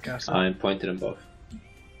 Broadcasting. Broadcast. I'm pointed on both.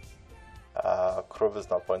 Crew is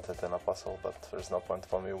not pointed in Apostle, but there's no point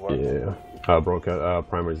for me working. Yeah.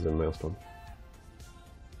 Primaries in Maelstrom.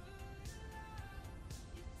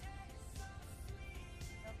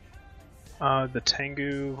 The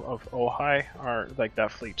Tengu of Ojai are like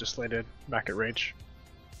that fleet just landed back at Rage.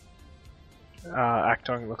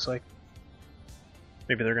 Actung looks like.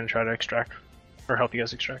 Maybe they're gonna try to extract or help you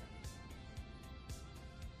guys extract.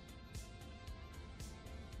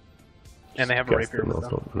 And they have a Guess rapier the with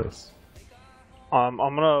them. Maelstrom. Nice. I'm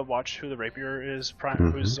gonna watch who the rapier is,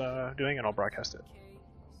 Mhm. who's doing, and I'll broadcast it.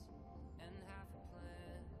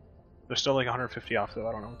 They're still like 150 off though.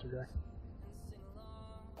 I don't know what they're doing.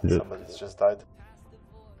 Yeah. Somebody's just died.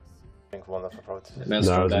 I think one of the protests. The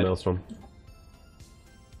Maelstrom No, it's a died. Maelstrom.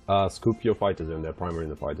 Scoop your fighters in. They're primary in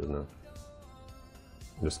the fighters now.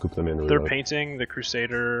 Just scoop them in. They're reload. painting the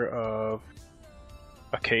Crusader of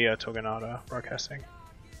Achaea Toganada broadcasting.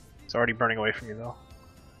 It's already burning away from you though.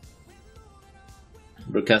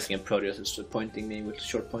 Broadcasting and Proteus is just pointing me with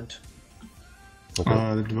short point.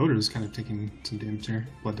 Okay. The Devoter is kind of taking some damage here.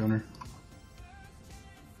 Blood Donor.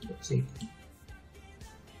 Let's see.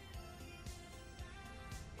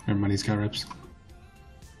 Everybody's got reps.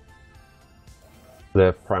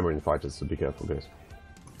 They're primary in fighters, so be careful, guys.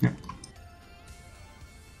 Yeah.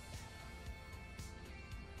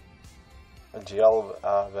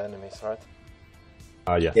 GL the enemies, right?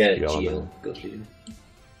 Yes. Yeah, you got GL them. goes leading.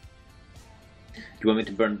 Do you want me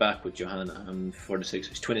to burn back with Johanna? I'm 46,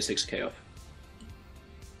 it's 26k off.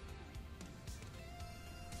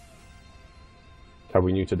 Have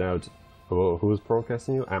we neutered out? Who's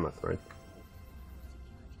broadcasting you? Amath, right?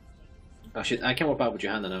 Oh shit, I can warp out with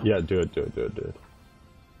Johanna now. Yeah, do it.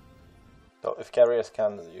 So if carriers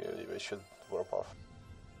can, you should warp off.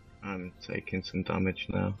 I'm taking some damage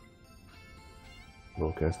now.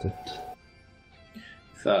 broadcast it.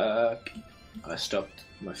 Fuck. I stopped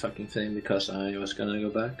my fucking thing because I was gonna go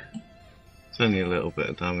back. It's only a little bit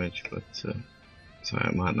of damage, but so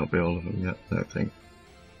it might not be all of them yet, I don't think.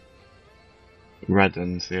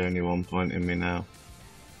 Redden's the only one pointing me now.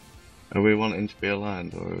 Are we wanting to be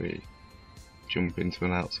aligned, or are we jumping to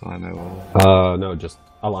an outside or... No, just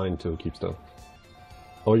align to keep still.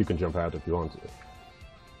 Or you can jump out if you want to.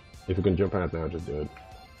 If you can jump out now, just do it.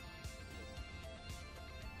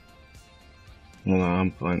 No,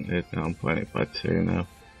 I'm pointed by 2 now.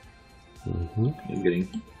 I'm getting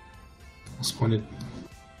disappointed.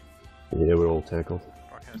 Yeah, we're all tackled.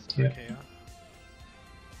 Yeah.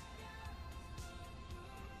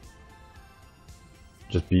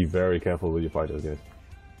 Just be very careful with your fighters, guys.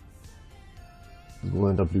 We'll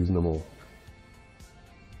end up losing them all.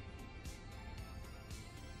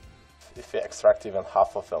 If we extract even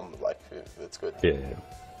half of them, like, it's good. Yeah.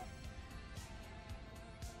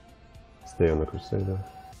 Stay on the Crusader.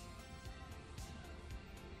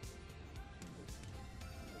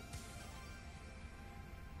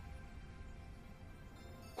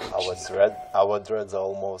 Our dreads are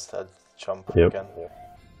almost at jump again.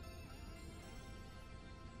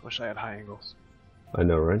 Wish I had high angles. I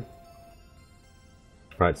know, right?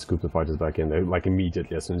 Right, scoop the fighters back in there. Like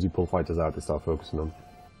immediately, as soon as you pull fighters out, they start focusing on.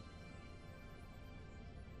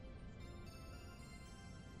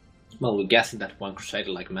 Well, we're gassing that one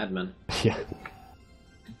Crusader like madmen. Yeah.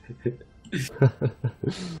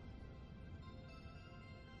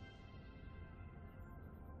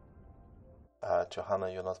 Johanna,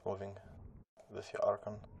 you're not moving with your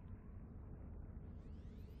Archon.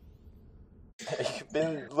 You've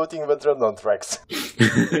been looting the Dreadnought Rex.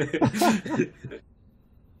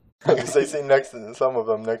 Because I see some of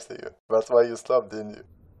them next to you. That's why you stopped, didn't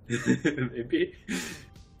you? Maybe.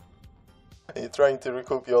 You're trying to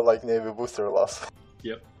recoup your Navy booster loss.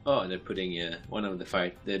 Yep. Oh, they're putting one of the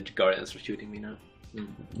Guardians are shooting me now.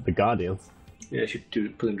 The Guardians? Yeah,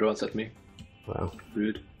 putting drones at me. Wow.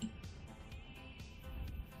 Rude.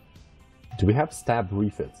 Do we have stab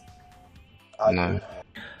refits? No.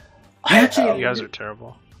 I actually... You guys are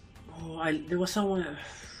terrible. Oh, there was someone...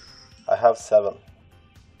 I have 7.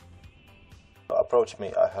 Approach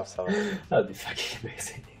me, I have 7. That'd be fucking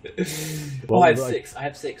amazing. Well, I have 6. I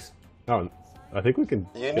have 6. Oh, I think we can...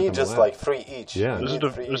 You need just 3 each. Yeah.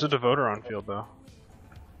 There's a devoter on field, though.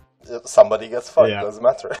 Somebody gets fucked, Yeah. doesn't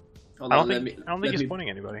matter. I don't think he's pointing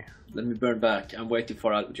anybody. Let me burn back. I'm waiting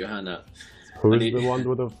for out Johanna. Who is the one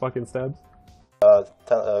with the fucking stabs?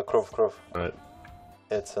 Krov. Right.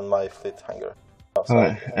 It's in my fleet hangar.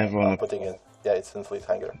 Alright, everyone... putting it. Yeah, it's in fleet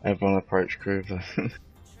hangar. Everyone approach crew.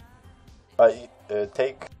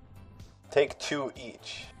 Take 2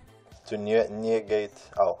 each to negate.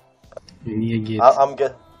 Oh. Negate. I'm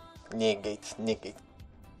get negate.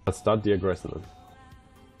 Let's start the aggressor then.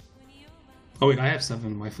 Oh wait, I have 7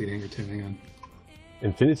 in my fleet hangar too. Hang on.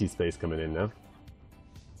 Infinity space coming in now.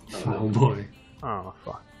 Oh boy. Oh,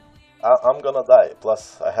 fuck. I'm gonna die.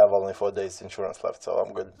 Plus, I have only 4 days insurance left, so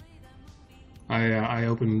I'm good. I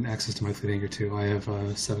opened access to my fleet hangar too. I have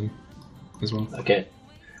 7 as well. Okay.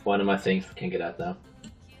 One of my things can get out now.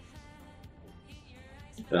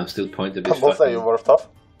 But I'm still pointed this Both of you warped off?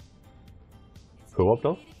 Who warped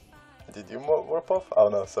off? Did you warp off? Oh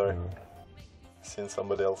no, sorry. Seen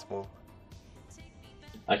somebody else move.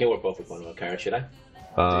 I can warp off with one of my carrots, should I?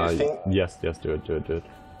 Do you think... Yes, do it.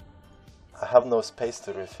 I have no space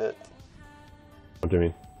to refit. What do you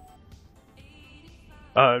mean?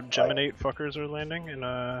 Geminate fuckers are landing in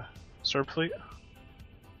a Serb fleet.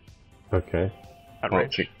 Okay. At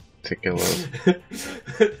range. To kill us.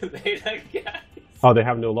 Oh, they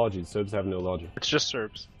have no logi. Serbs have no logi. It's just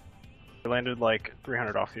Serbs. They landed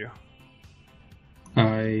 300 off you.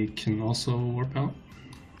 I can also warp out.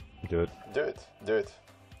 Do it. Do it.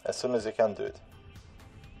 As soon as you can, do it.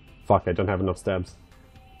 Fuck, I don't have enough stabs.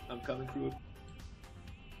 I'm coming through.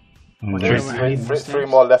 There's 3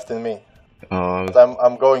 more left in me. Oh, But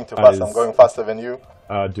I'm going too fast. I'm going faster than you.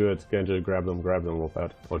 Do it. Genja, grab them, warp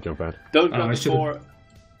out. Or jump out. Don't go before.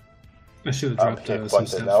 I should have dropped some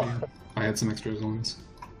stabs now. for you. I had some extra zones.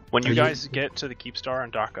 When you guys get to the Keep Star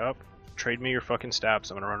and dock up, trade me your fucking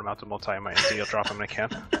stabs. I'm gonna run them out to multi-mite and see I'll drop them when I can.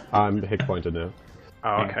 I'm hit pointed now.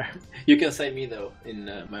 Oh, okay. You can save me though in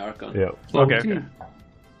my Archon. Yeah. Well, Okay.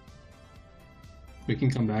 We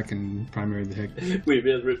can come back and primary the hick. We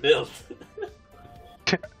will rebuild.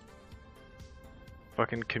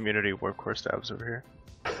 Fucking community warp core stabs over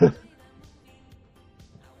here.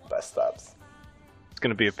 Best stabs. It's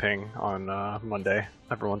gonna be a ping on Monday.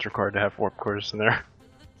 Everyone's required to have warp cores in their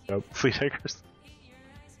Nope. fleet takers.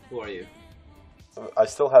 Who are you? I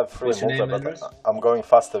still have 3 What's your multi, name, but Andres? I'm going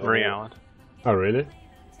faster than Marie you. Allen. Oh, really?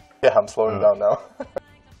 Yeah, I'm slowing down now.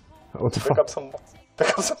 What the pick fuck? up some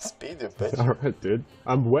speed, you bitch. Alright, dude.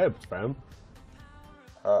 I'm webbed, fam.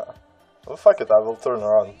 Well, fuck it, I will turn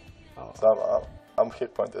around. Oh. So I'm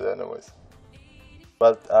hit pointed anyways.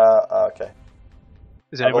 But, okay.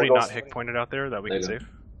 Is anybody go not hit pointed out there that we can There you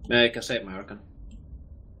save? I can save my Hurricane.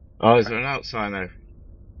 Oh, is there an outside now?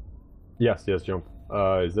 Yes, jump.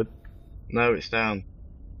 Is it? No, it's down.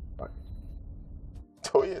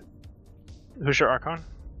 Do it. Who's your Archon?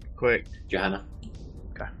 Quick. Johanna.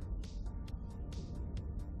 Okay.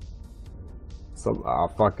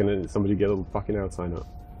 Somebody get a fucking outside now.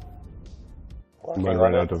 Working Might on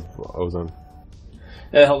run it. out of ozone.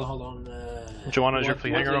 Hold on. Joanna, is your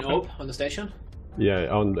fleet hanger open? Hope on the station? Yeah,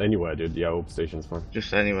 on anywhere, dude. Yeah, Hope Station's fine.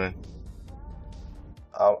 Just anywhere.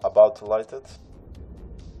 I'm about to light it.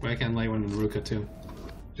 I can light one in Ruka too.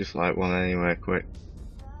 Just like one anywhere, quick.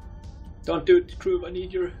 Don't do it, crew. I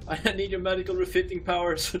need your medical refitting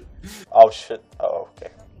powers. Oh shit. Oh,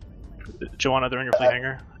 okay. Joanna, they're in your fleet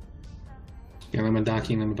hanger. Yeah, I'm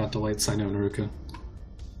docking. I'm about to light Sino and Ruka.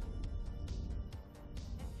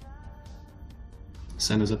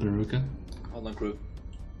 Sino's up in Ruka. Hold on, crew.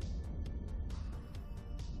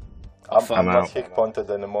 I'm not out. hit pointed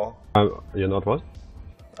anymore. You're not what?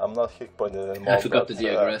 I'm not hit pointed anymore. I forgot but, the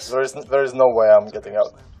digress. there is no way I'm getting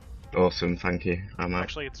out. Awesome, thank you. I'm out.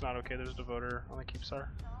 Actually, it's not okay. There's a devoter on the Keepstar.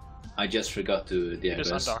 I just forgot to He just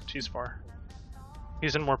digress. undocked. He's far.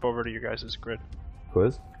 He's in warp over to you guys' grid. Who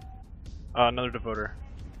is? Another devoter.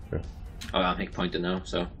 Oh, I'm hit pointed now,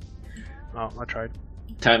 so Oh, I tried.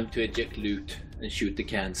 time to eject loot and shoot the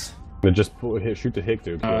cans. Just shoot the hick,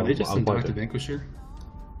 dude. They just I'm undocked the pointed. Vanquisher.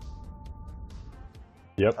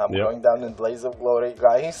 Yep, I'm yep. going down in blaze of glory,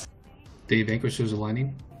 guys. The Vanquisher's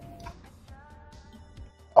aligning.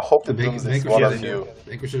 I hope The it dooms is one of you.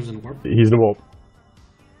 Vanquisher's in warp. He's in the warp.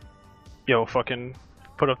 Yo, fucking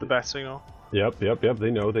put up the bat signal. Yep.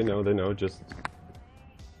 They know. Just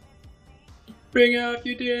Bring out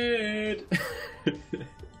you dead!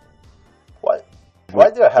 What? Why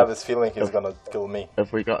do I have this feeling he's gonna kill me?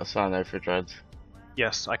 Have we got a Sino for dreads?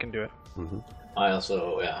 Yes, I can do it. I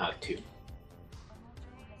also have 2.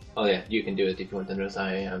 Oh yeah, you can do it if you want, Andres.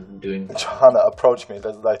 I am doing... Johanna, approach me.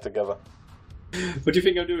 Let's die together. What do you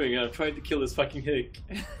think I'm doing? I'm trying to kill this fucking hick.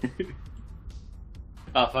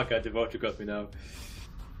 Ah, fuck, the devoter got me now.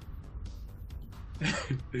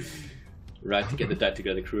 Right, to get the die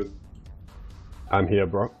together, crew. I'm here,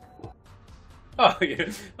 bro. Oh,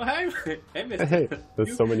 yeah. Oh, hey, mister. Hey,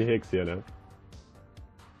 there's so many hicks here now.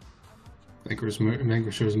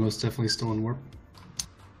 Vanquisher is most definitely still in warp.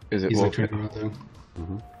 Is it He's like warping? turning around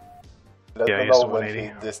though. Let Yeah, me he's know when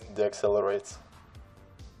 180. he deaccelerates.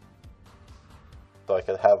 So I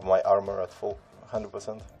can have my armor at full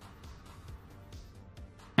 100%.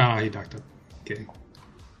 Ah, he docked up. Kidding.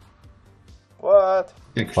 What?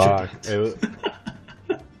 Vanquisher Fuck. docked.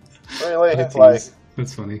 Really? That's Like, easy.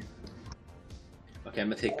 That's funny. Okay, I'm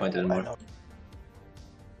gonna take point anymore.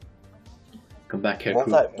 Come back here,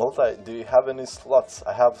 crew. multi, do you have any slots?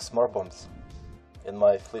 I have smart bombs in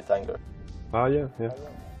my fleet hangar. Ah, yeah.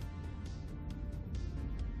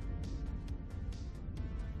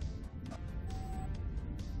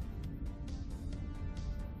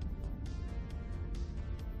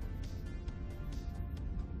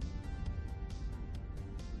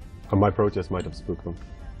 My protest might have spooked them.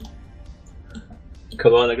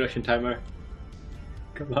 Come on, aggression timer.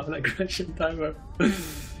 Come on, aggression timer.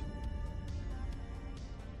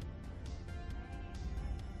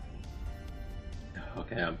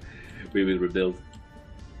 Okay, we will rebuild.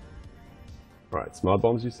 Right, smart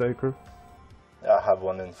bombs, you say, crew? I have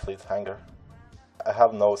one in fleet hangar. I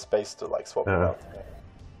have no space to like swap them out.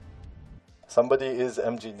 Somebody is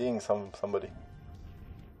MGDing somebody.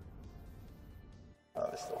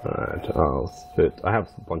 Alright, I'll fit. I have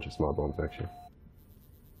a bunch of smart bombs actually.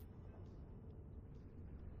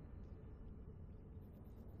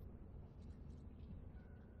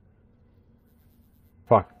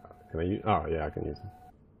 Fuck. Can I use? Oh, yeah, I can use them.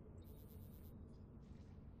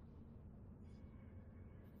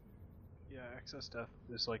 Yeah, excess death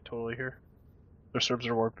is like totally here. Their Serbs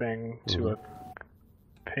are warping to a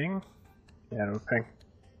ping? Yeah, to a ping.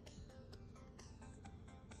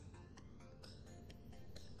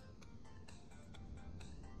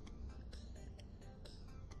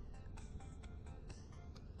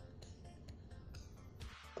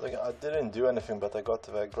 Like, I didn't do anything, but I got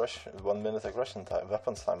the aggression, 1 minute aggression time,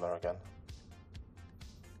 weapons timer again.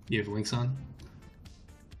 You have links on?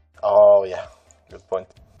 Oh yeah, good point.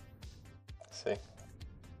 See.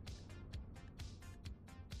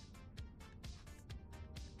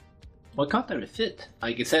 Why can't I refit?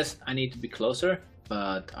 Like, it says I need to be closer,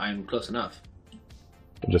 but I'm close enough.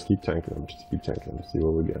 Just keep tanking them, see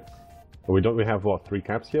what we get. But we have, what, 3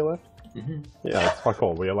 caps here left? Mm-hmm. Yeah, it's fuck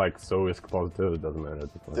all. We are like so risk positive, it doesn't matter.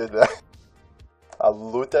 Dude, I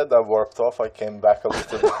looted, I warped off, I came back, I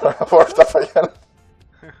looted, I warped off again.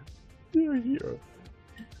 You're a hero.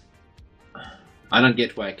 I don't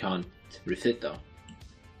get why I can't refit though.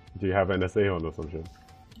 Do you have NSA on or some shit?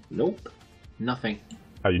 Nope. Nothing.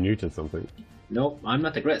 Are you muted something? Nope, I'm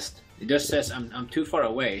not aggressed. It just says I'm too far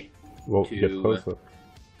away. Well, to, get closer.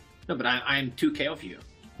 No, but I'm 2k off you.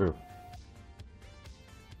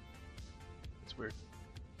 It's weird.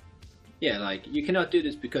 Yeah, like, you cannot do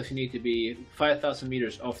this because you need to be 5,000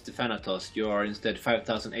 meters off the Thanatos. You are instead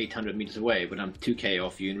 5,800 meters away, but I'm 2k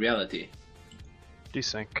off you in reality.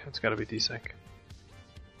 Desync. It's gotta be desync.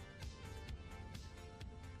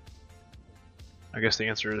 I guess the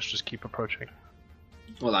answer is just keep approaching.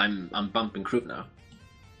 Well, I'm bumping crew now.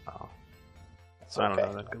 Oh. It's I okay.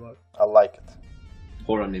 don't know then, good luck. I like it.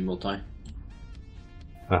 Horan in multi.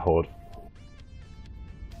 I hold.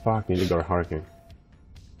 Fuck, need to go harking.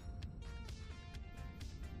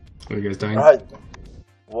 Are you guys dying? Right.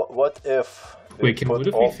 What if... Wait, what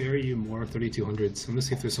if all... we ferry you more 3200s? I'm gonna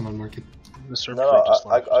see if there's some on market. The surf No, fleet just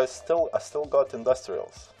launched. I still got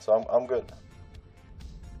industrials, so I'm good.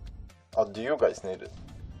 Oh, do you guys need it?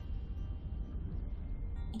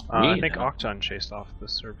 I think Octon chased off the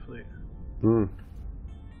surf fleet. Hmm.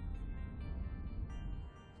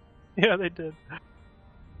 Yeah, they did.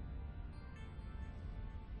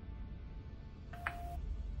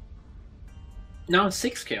 Now I'm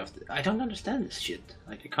 6k off. I don't understand this shit.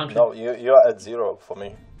 Like, I can't. No, you're at 0 for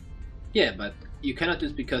me. Yeah, but you cannot do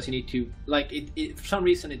this because you need to. Like, it for some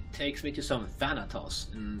reason it takes me to some Thanatos,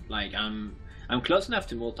 and like I'm close enough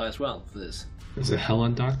to multi as well for this. Is it hell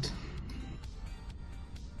undocked?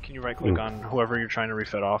 Can you right click on whoever you're trying to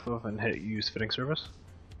refit off of and hit use fitting service?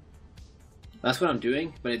 That's what I'm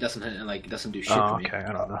doing, but it doesn't do shit for me. Okay,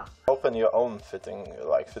 I don't know. Open your own fitting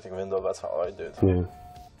window. That's how I do it. Yeah.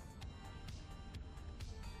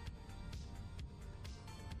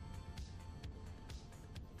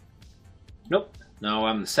 Nope. No,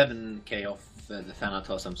 I'm 7k off the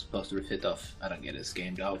Thanatos I'm supposed to refit off. I don't get this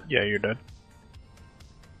game job. Yeah, you're dead.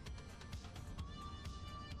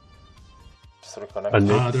 Just reconnect. And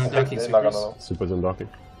they're unlocking They're not supers. gonna know. Supers unlocking.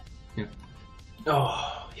 Yeah.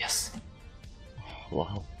 Oh, yes.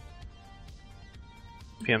 Wow.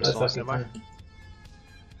 PM still on standby.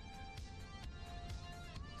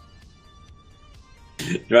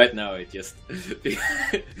 Right now it just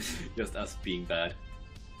just us being bad.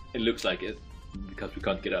 It looks like it because we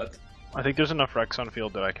can't get out. I think there's enough Rex on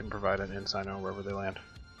field that I can provide an Insino wherever they land.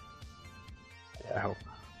 Yeah. I hope.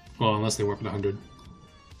 Well, unless they warp at 100.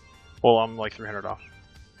 Well, I'm like 300 off.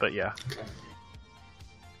 But yeah. Okay.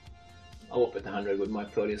 I'll up at 100 with my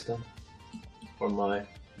Proteus then. Or my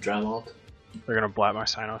Dramalt. They're gonna blat my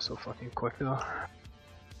Sino so fucking quick though.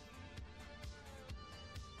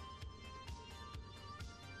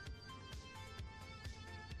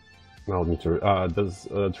 I'll need to. Does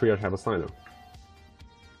Triage have a signer?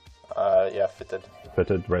 Yeah, fitted.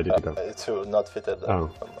 Fitted, ready to go. It's not fitted.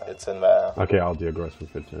 Oh. It's in the... Okay, I'll do aggressive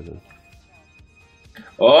fitted then.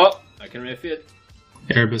 Oh! I can refit.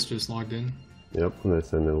 Erebus just logged in. Yep,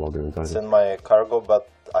 that's in the login It's inside. in my cargo, but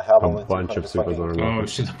I have A only bunch of 200 supers fucking- are Oh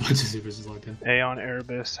shit, a bunch of supers just logged in. Aeon,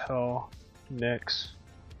 Erebus, Hell, Nyx.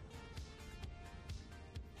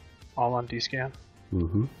 All on D-scan.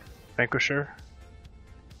 Mm-hmm. Vanquisher.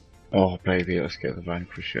 Oh baby, let's get the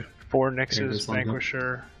Vanquisher. 4 Erebus Nyxes, logged up.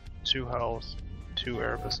 Vanquisher, 2 Hells, 2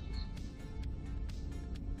 Erebus.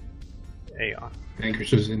 Aeon.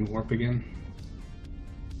 Vanquisher's in warp again.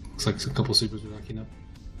 Looks like a couple supers are locking up.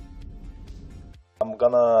 I'm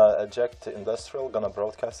gonna eject the industrial, gonna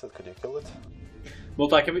broadcast it. Could you kill it?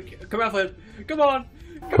 Multi, come out for it. Come on!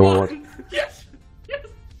 Come on. Yes! Yes!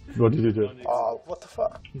 What did you do? Oh, what the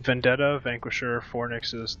fuck? Vendetta, Vanquisher, 4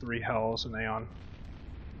 Nyxes, 3 Hells, and Aeon.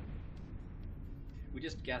 We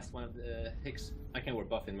just gassed one of the Hicks. I can warp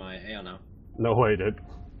buff in my AR now. No way, dude.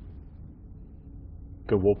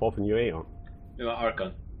 Go warp off in your Aeon. No,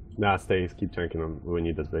 Archon. Nah, stay, keep tanking them. We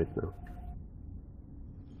need this base now.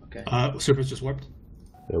 Okay. Supers just warped.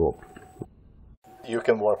 They warp. You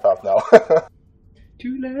can warp out now.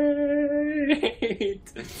 Too late!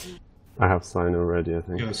 I have sign already, I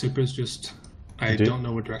think. Yeah, supers just... I don't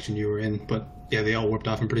know what direction you were in, but yeah, they all warped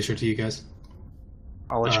off, I'm pretty sure, to you guys.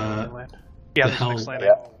 I'll let you know when they land. Yeah, there's a Hell. Nyx landing.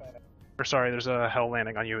 Yeah. Or sorry, there's a Hell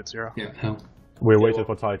landing on you at 0. Yeah, hell. We're waiting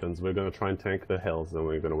for Titans. We're gonna try and tank the Hells, and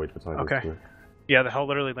we're gonna wait for Titans. Okay. Yeah. Yeah, the Hell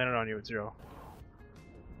literally landed on you at 0.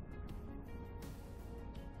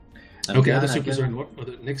 Okay, other supers are in warp.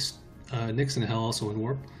 Nyx and Hell also in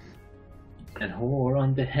warp. And whore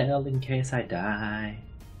on the hell in case I die.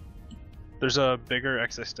 There's a bigger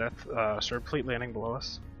excess death Serb fleet landing below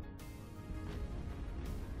us.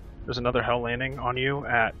 There's another Hell landing on you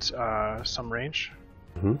at some range.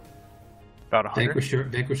 Mm-hmm. About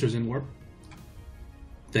 100. Vanquisher's in warp.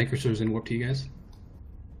 Vanquisher's in warp to you guys.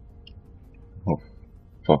 Oh,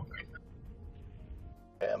 fuck.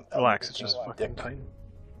 Relax, it's just fucking tight.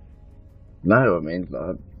 No, I mean,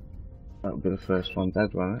 that would be the first one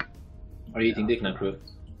dead, won't it? Are you eating dick now, crew?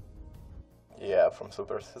 Yeah, from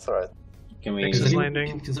supers. It's alright. Can we... Is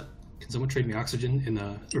landing? Can someone trade me oxygen in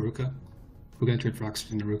Aruka? Who gonna trade for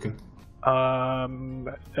oxygen in Aruka?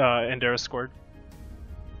 Endera scored.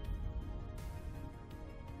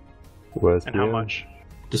 Where's and how much?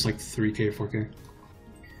 Just like 3k or 4k.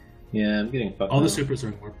 Yeah, I'm getting fucked All now. the supers are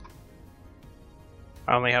in warp.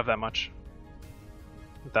 I only have that much.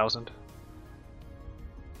 1,000.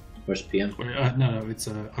 Where's PM? No, it's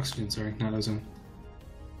oxygen, sorry, not ozone.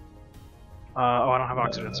 I don't have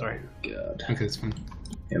oxygen, sorry. God. Okay, that's fine.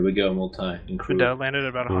 Here we go, multi. In crew. Videl landed at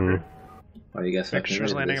about 100. Are you guys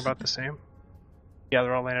Vanquisher's landing about the same. Yeah,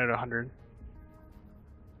 they're all landed at 100.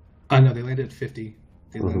 No, they landed at 50.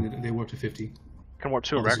 They warped to 50. Can warp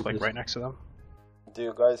to a wreck, like right next to them. Do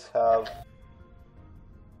you guys have...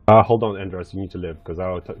 Hold on, Andros, you need to live, because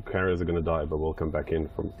our carriers are gonna die, but we'll come back in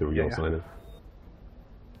from through your sign.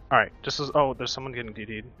 Alright, just as... Oh, there's someone getting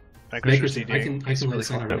DD'd. Vanquisher's DD'd. I can really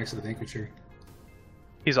sign over next to the Vanquisher.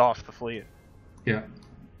 He's off the fleet. Yeah.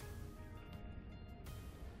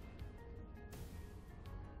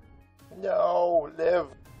 No, live!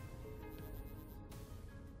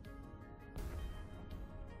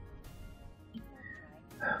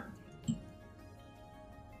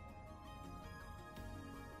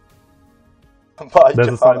 There's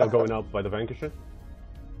a sign going up by the Vanquisher.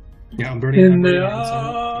 Yeah, I'm burning. In the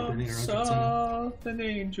arms of an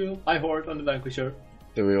angel. I horde on the Vanquisher.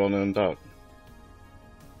 Do we want to undock?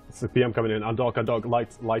 It's the PM coming in. Undock.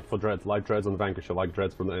 Light for dreads. Light dreads on the Vanquisher. Light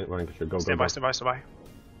dreads from the Vanquisher. Go. Stand by.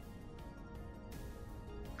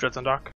 Dreads on dock.